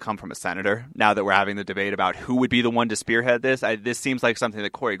likely to come from a senator now that we're having the debate about who would be the one to spearhead this. This seems like something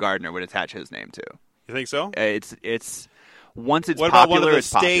that Cory Gardner would attach his name to. You think so? It's once it's what popular, about one of the it's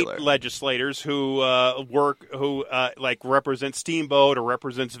state popular. legislators who like represent Steamboat or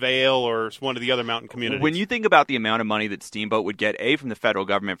represents Vail or one of the other mountain communities? When you think about the amount of money that Steamboat would get, A, from the federal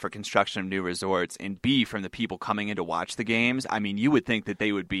government for construction of new resorts, and B, from the people coming in to watch the games, I mean, you would think that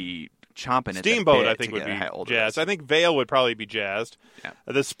they would be chomping at Steamboat, the bit I think, to would get be a hold of jazzed. this. I think Vail would probably be jazzed. Yeah.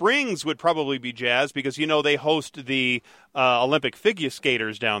 The Springs would probably be jazzed because, they host the Olympic figure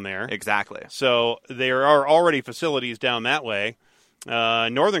skaters down there. Exactly. So there are already facilities down that way.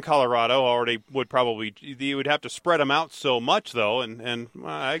 Northern Colorado already would probably – you would have to spread them out so much, though, and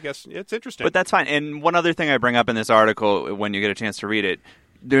I guess it's interesting. But that's fine. And one other thing I bring up in this article when you get a chance to read it,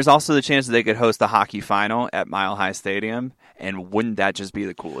 there's also the chance that they could host the hockey final at Mile High Stadium, and wouldn't that just be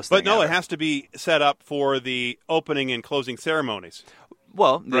the coolest thing But no, ever? it has to be set up for the opening and closing ceremonies.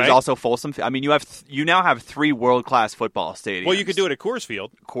 Well, there's right? also Folsom. I mean, you now have 3 world-class football stadiums. Well, you could do it at Coors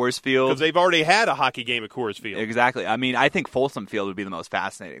Field. Coors Field. Because they've already had a hockey game at Coors Field. Exactly. I mean, I think Folsom Field would be the most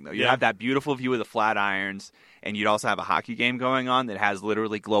fascinating, though. You have that beautiful view of the Flatirons, and you'd also have a hockey game going on that has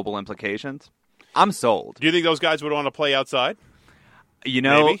literally global implications. I'm sold. Do you think those guys would want to play outside?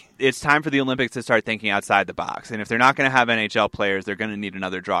 Maybe. It's time for the Olympics to start thinking outside the box. And if they're not going to have NHL players, they're going to need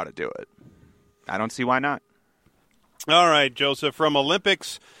another draw to do it. I don't see why not. All right, Joseph, from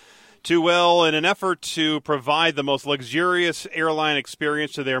Olympics to, in an effort to provide the most luxurious airline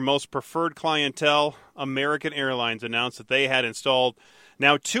experience to their most preferred clientele, American Airlines announced that they had installed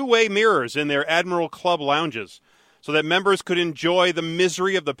now 2-way mirrors in their Admiral Club lounges so that members could enjoy the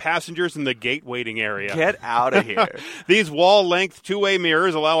misery of the passengers in the gate waiting area. Get out of here. These wall-length 2-way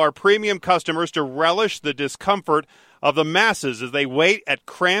mirrors allow our premium customers to relish the discomfort of the masses as they wait at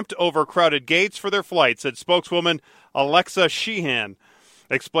cramped, overcrowded gates for their flight, said spokeswoman Alexa Sheehan.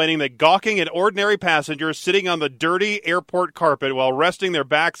 explaining that gawking at ordinary passengers sitting on the dirty airport carpet while resting their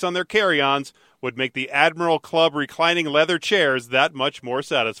backs on their carry-ons would make the Admiral Club reclining leather chairs that much more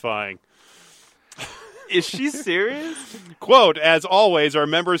satisfying. Is she serious? Quote, as always, our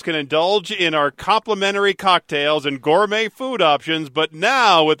members can indulge in our complimentary cocktails and gourmet food options, but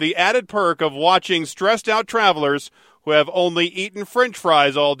now with the added perk of watching stressed-out travelers who have only eaten French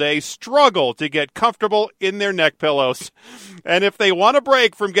fries all day struggle to get comfortable in their neck pillows. And if they want a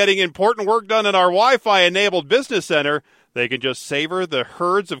break from getting important work done in our Wi-Fi-enabled business center, they can just savor the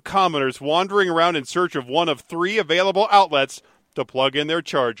herds of commoners wandering around in search of one of 3 available outlets to plug in their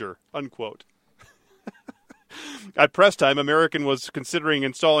charger, unquote. At press time, American was considering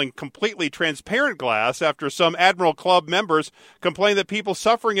installing completely transparent glass after some Admiral Club members complained that people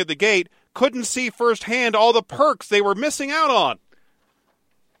suffering at the gate couldn't see firsthand all the perks they were missing out on.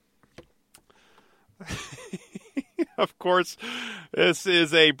 Of course, this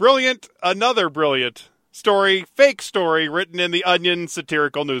is another brilliant story, fake story, written in the Onion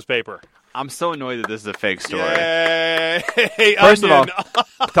satirical newspaper. I'm so annoyed that this is a fake story. Yay, First Onion. of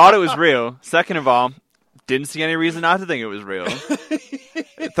all, thought it was real. Second of all, didn't see any reason not to think it was real.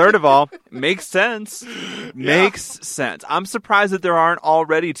 Third of all, makes sense. Makes sense. I'm surprised that there aren't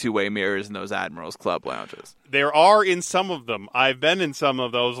already two-way mirrors in those Admirals Club lounges. There are in some of them. I've been in some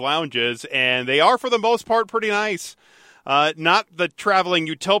of those lounges, and they are, for the most part, pretty nice. Not the traveling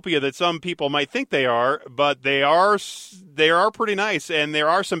utopia that some people might think they are, but they are pretty nice, and there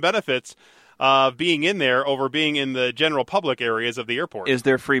are some benefits of being in there over being in the general public areas of the airport. Is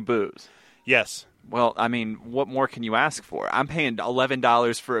there free booze? Yes. Well, I mean, what more can you ask for? I'm paying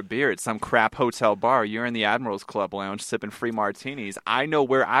 $11 for a beer at some crap hotel bar. You're in the Admirals Club lounge sipping free martinis. I know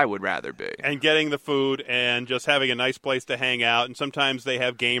where I would rather be. And getting the food and just having a nice place to hang out. And sometimes they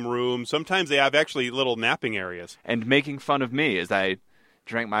have game rooms. Sometimes they have actually little napping areas. And making fun of me as I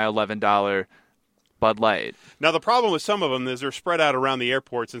drank my $11 Bud Light. Now, the problem with some of them is they're spread out around the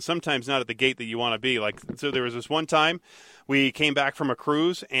airports and sometimes not at the gate that you want to be. Like, so there was this one time we came back from a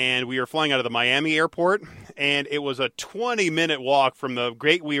cruise and we were flying out of the Miami airport, and it was a 20-minute walk from the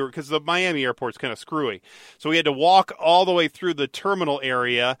gate because the Miami airport's kind of screwy. So we had to walk all the way through the terminal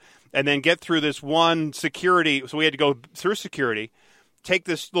area and then get through this one security. So we had to go through security, take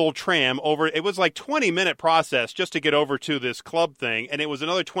this little tram over. It was like 20-minute process just to get over to this club thing, and it was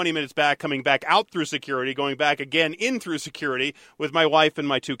another 20 minutes back, coming back out through security, going back again in through security with my wife and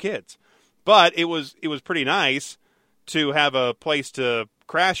my 2 kids. But it was pretty nice to have a place to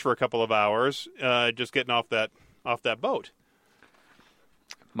crash for a couple of hours, just getting off that boat.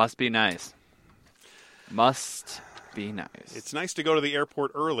 Must be nice. Must be nice. It's nice to go to the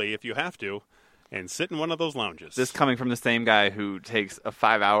airport early if you have to, and sit in one of those lounges. This coming from the same guy who takes a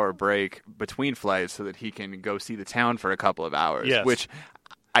 5-hour break between flights so that he can go see the town for a couple of hours, yes. Which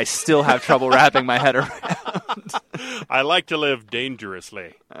I still have trouble wrapping my head around. I like to live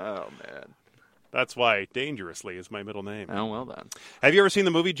dangerously. Oh, man. That's why Dangerously is my middle name. Oh, well done. Have you ever seen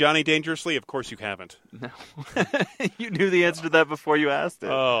the movie Johnny Dangerously? Of course you haven't. No. You knew the answer to that before you asked it.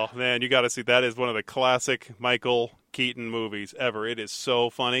 Oh, man, you got to see. That is one of the classic Michael Keaton movies ever. It is so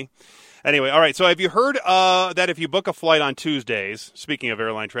funny. Anyway, all right, so have you heard that if you book a flight on Tuesdays, speaking of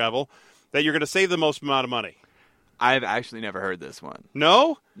airline travel, that you're going to save the most amount of money? I've actually never heard this one.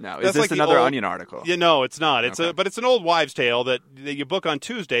 No? No. That's Is this like another Onion article? Yeah, no, it's not. Okay. But it's an old wives' tale that you book on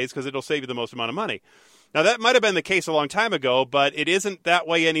Tuesdays because it'll save you the most amount of money. Now, that might have been the case a long time ago, but it isn't that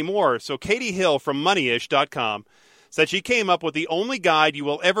way anymore. So Katie Hill from Moneyish.com said she came up with the only guide you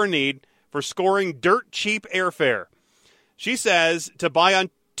will ever need for scoring dirt cheap airfare. She says to buy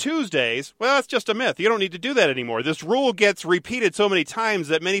on Tuesdays, well, that's just a myth. You don't need to do that anymore. This rule gets repeated so many times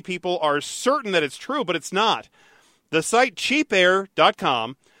that many people are certain that it's true, but it's not. The site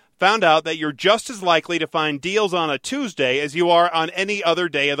cheapair.com found out that you're just as likely to find deals on a Tuesday as you are on any other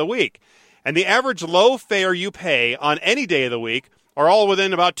day of the week. And the average low fare you pay on any day of the week are all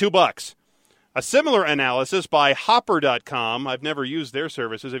within about $2. A similar analysis by Hopper.com. I've never used their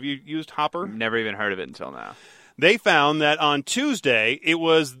services. Have you used Hopper? Never even heard of it until now. They found that on Tuesday, it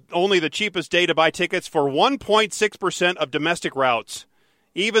was only the cheapest day to buy tickets for 1.6% of domestic routes.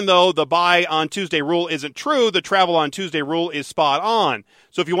 Even though the buy on Tuesday rule isn't true, the travel on Tuesday rule is spot on.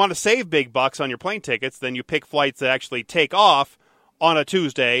 So if you want to save big bucks on your plane tickets, then you pick flights that actually take off on a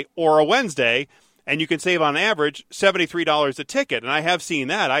Tuesday or a Wednesday, and you can save on average $73 a ticket. And I have seen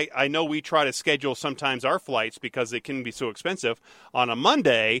that. I know we try to schedule sometimes our flights because it can be so expensive on a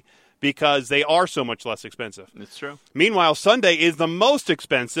Monday because they are so much less expensive. It's true. Meanwhile, Sunday is the most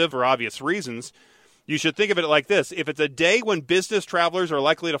expensive for obvious reasons. You should think of it like this. If it's a day when business travelers are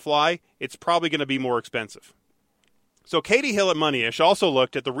likely to fly, it's probably going to be more expensive. So Katie Hill at Moneyish also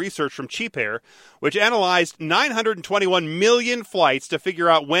looked at the research from CheapAir, which analyzed 921 million flights to figure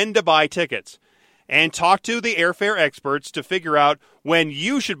out when to buy tickets, and talked to the airfare experts to figure out when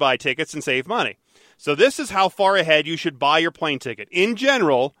you should buy tickets and save money. So this is how far ahead you should buy your plane ticket. In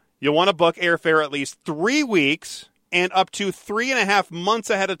general, you'll want to book airfare at least 3 weeks and up to 3.5 months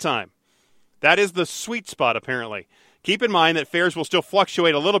ahead of time. That is the sweet spot, apparently. Keep in mind that fares will still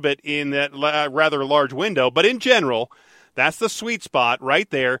fluctuate a little bit in that rather large window, but in general, that's the sweet spot right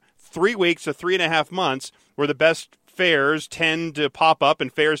there, 3 weeks to 3.5 months, where the best fares tend to pop up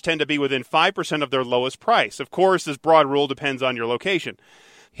and fares tend to be within 5% of their lowest price. Of course, this broad rule depends on your location.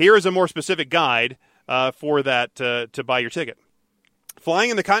 Here is a more specific guide for that to buy your ticket. Flying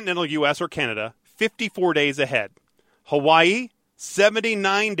in the continental U.S. or Canada, 54 days ahead. Hawaii,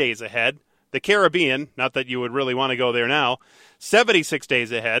 79 days ahead. The Caribbean, not that you would really want to go there now, 76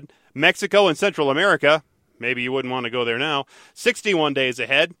 days ahead. Mexico and Central America, maybe you wouldn't want to go there now, 61 days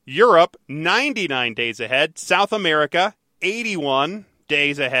ahead. Europe, 99 days ahead. South America, 81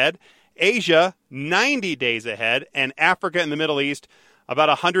 days ahead. Asia, 90 days ahead. And Africa and the Middle East, about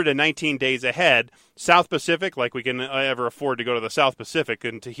 119 days ahead. South Pacific, like we can ever afford to go to the South Pacific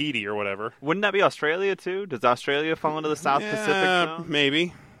in Tahiti or whatever. Wouldn't that be Australia, too? Does Australia fall into the South Pacific zone?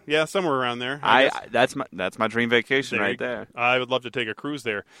 Maybe. Yeah, somewhere around there. That's my dream vacation right there. I would love to take a cruise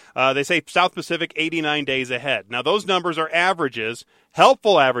there. They say South Pacific 89 days ahead. Now, those numbers are averages,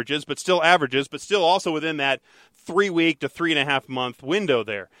 helpful averages, but still also within that 3 week to 3.5 month window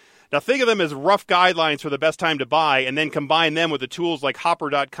there. Now, think of them as rough guidelines for the best time to buy, and then combine them with the tools like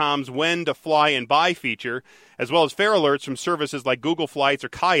Hopper.com's When to Fly and Buy feature, as well as fare alerts from services like Google Flights or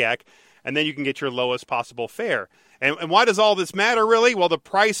Kayak, and then you can get your lowest possible fare. And why does all this matter, really? Well, the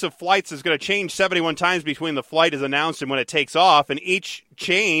price of flights is going to change 71 times between the flight is announced and when it takes off, and each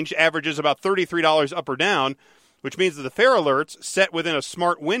change averages about $33 up or down, which means that the fare alerts set within a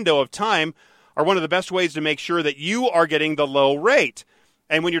smart window of time are one of the best ways to make sure that you are getting the low rate.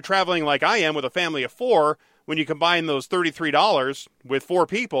 And when you're traveling like I am with a family of 4, when you combine those $33 with 4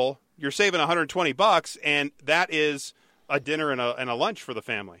 people, you're saving $120, and that is a dinner and a lunch for the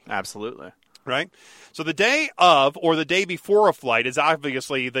family. Absolutely. Right? So the day of or the day before a flight is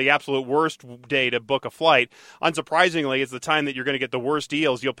obviously the absolute worst day to book a flight. Unsurprisingly, it's the time that you're going to get the worst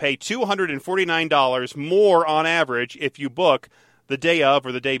deals. You'll pay $249 more on average if you book the day of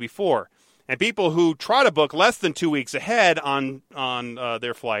or the day before. And people who try to book less than 2 weeks ahead on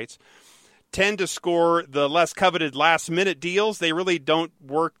their flights tend to score the less coveted last-minute deals. They really don't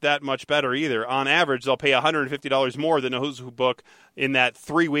work that much better either. On average, they'll pay $150 more than those who book in that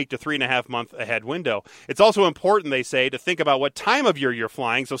 3 week to 3.5 month ahead window. It's also important, they say, to think about what time of year you're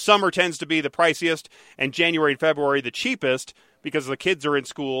flying. So summer tends to be the priciest, and January and February the cheapest, because the kids are in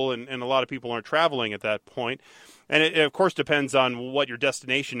school and a lot of people aren't traveling at that point. And it, of course, depends on what your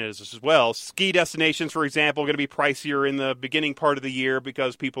destination is as well. Ski destinations, for example, are going to be pricier in the beginning part of the year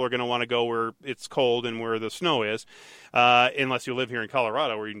because people are going to want to go where it's cold and where the snow is, unless you live here in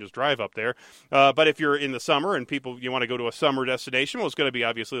Colorado where you can just drive up there. But if you're in the summer and you want to go to a summer destination, well, it's going to be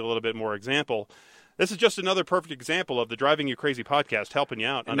obviously a little bit more example. This is just another perfect example of the Driving You Crazy podcast helping you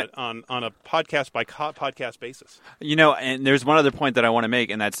out on a podcast-by-podcast basis. You know, and there's one other point that I want to make,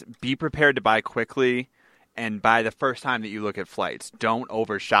 and that's be prepared to buy quickly and buy the first time that you look at flights. Don't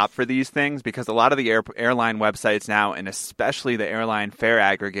overshop for these things, because a lot of the airline websites now, and especially the airline fare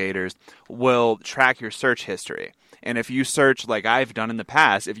aggregators, will track your search history. And if you search, like I've done in the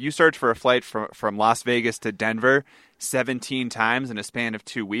past, if you search for a flight from Las Vegas to Denver 17 times in a span of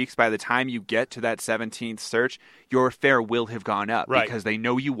 2 weeks, by the time you get to that 17th search, your fare will have gone up, right? Because they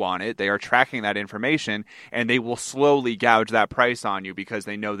know you want it. They are tracking that information, and they will slowly gouge that price on you because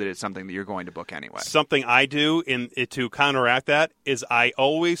they know that it's something that you're going to book anyway. Something I do to counteract that is I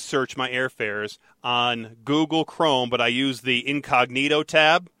always search my airfares on Google Chrome, but I use the incognito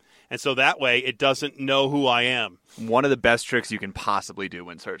tab. And so that way it doesn't know who I am. One of the best tricks you can possibly do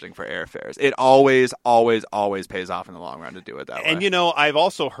when searching for airfares. It always, always, always pays off in the long run to do it that way. And, you know, I've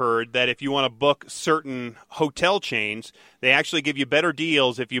also heard that if you want to book certain hotel chains, they actually give you better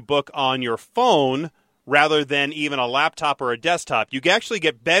deals if you book on your phone rather than even a laptop or a desktop. You actually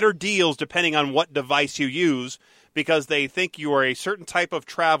get better deals depending on what device you use, because they think you are a certain type of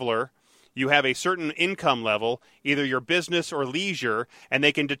traveler. You have a certain income level, either your business or leisure, and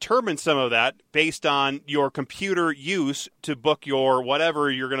they can determine some of that based on your computer use to book your whatever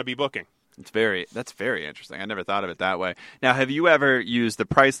you're going to be booking. That's very interesting. I never thought of it that way. Now, have you ever used the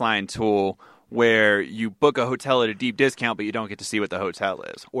Priceline tool where you book a hotel at a deep discount, but you don't get to see what the hotel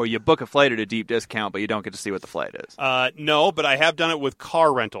is, or you book a flight at a deep discount, but you don't get to see what the flight is. No, but I have done it with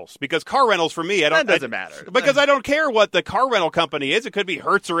car rentals, because car rentals for me, That doesn't matter. Because I don't care what the car rental company is. It could be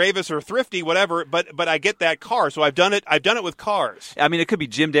Hertz or Avis or Thrifty, whatever. But I get that car, so I've done it. I've done it with cars. I mean, it could be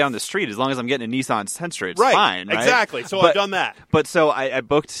Jim down the street. As long as I'm getting a Nissan Sentra, it's Right, fine. Right? exactly. So I've done that. But so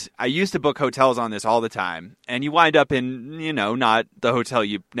I used to book hotels on this all the time, and you wind up in, not the hotel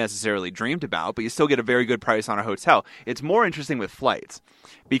you necessarily dreamed about, but you still get a very good price on a hotel. It's more interesting with flights,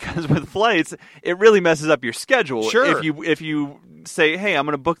 because with flights, it really messes up your schedule. Sure. If you say, hey, I'm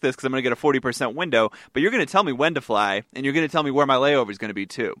going to book this because I'm going to get a 40% window, but you're going to tell me when to fly, and you're going to tell me where my layover is going to be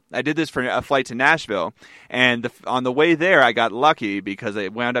too. I did this for a flight to Nashville, and on the way there, I got lucky because I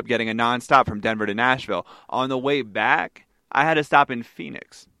wound up getting a nonstop from Denver to Nashville. On the way back, I had to stop in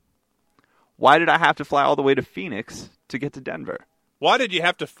Phoenix. Why did I have to fly all the way to Phoenix to get to Denver? Why did you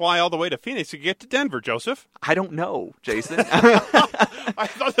have to fly all the way to Phoenix to get to Denver, Joseph? I don't know, Jason. I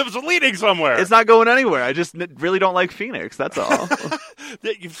thought it was leading somewhere. It's not going anywhere. I just really don't like Phoenix. That's all.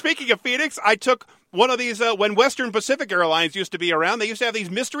 Speaking of Phoenix, I took one of these when Western Pacific Airlines used to be around. They used to have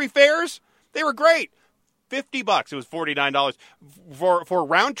these mystery fares. They were great. $50. It was $49 for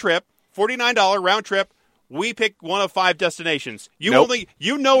round trip. $49 round trip. We pick one of 5 destinations. You Nope.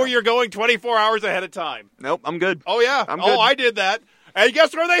 know where you're going 24 hours ahead of time. Nope, I'm good. Oh yeah. I'm good. Oh, I did that. And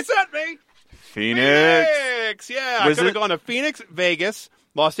guess where they sent me? Phoenix. Yeah, Was I could have it- gone to Phoenix, Vegas,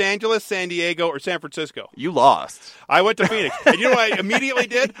 Los Angeles, San Diego, or San Francisco. You lost. I went to Phoenix. And you know what I immediately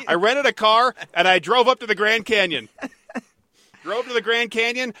did? I rented a car, and I drove up to the Grand Canyon. Drove to the Grand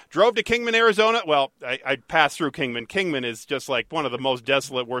Canyon, drove to Kingman, Arizona. Well, I passed through Kingman. Kingman is just like one of the most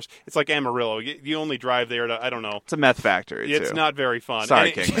desolate, worst. It's like Amarillo. You only drive there to, I don't know. It's a meth factory, It's too. not very fun.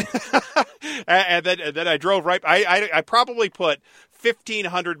 Sorry, And Kingman. and then I drove right. I probably put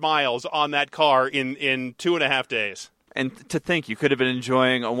 1,500 miles on that car in 2.5 days. And to think, you could have been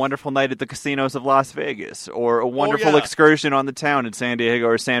enjoying a wonderful night at the casinos of Las Vegas, or a wonderful yeah. excursion on the town in San Diego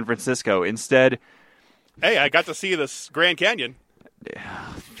or San Francisco. Instead, Hey, I got to see this Grand Canyon.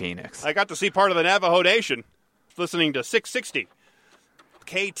 Phoenix. I got to see part of the Navajo Nation listening to 660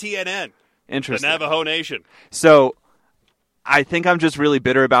 KTNN, the Interesting. Navajo Nation. So, I think I'm just really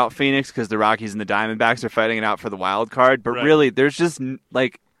bitter about Phoenix because the Rockies and the Diamondbacks are fighting it out for the wild card. But Right. really, there's just,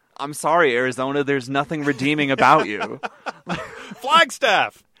 I'm sorry, Arizona, there's nothing redeeming about you.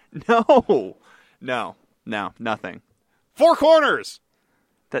 Flagstaff, No, nothing. Four Corners.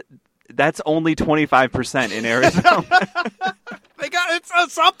 That's only 25% in Arizona. They got it's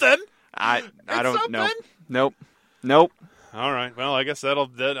something. I don't know. something? Nope. All right. Well, I guess that'll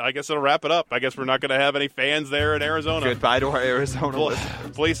wrap it up. I guess we're not going to have any fans there in Arizona. Goodbye to our Arizona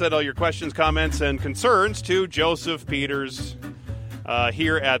listeners. Please send all your questions, comments, and concerns to Joseph Peters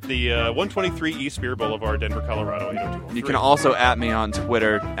here at the 123 East Spear Boulevard, Denver, Colorado, 80203. You can also at me on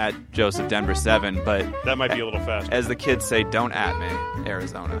Twitter at JosephDenver7, but That might be a little fast. as the kids say, don't at me,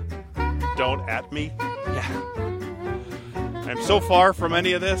 Arizona. Don't at me. Yeah. I'm so far from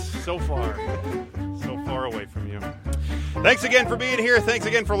any of this. So far away from you. Thanks again for being here. Thanks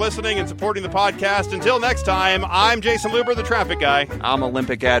again for listening and supporting the podcast. Until next time, I'm Jason Luber, the traffic guy. I'm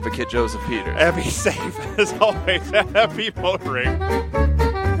Olympic advocate Joseph Peters. Be safe as always. Happy motoring.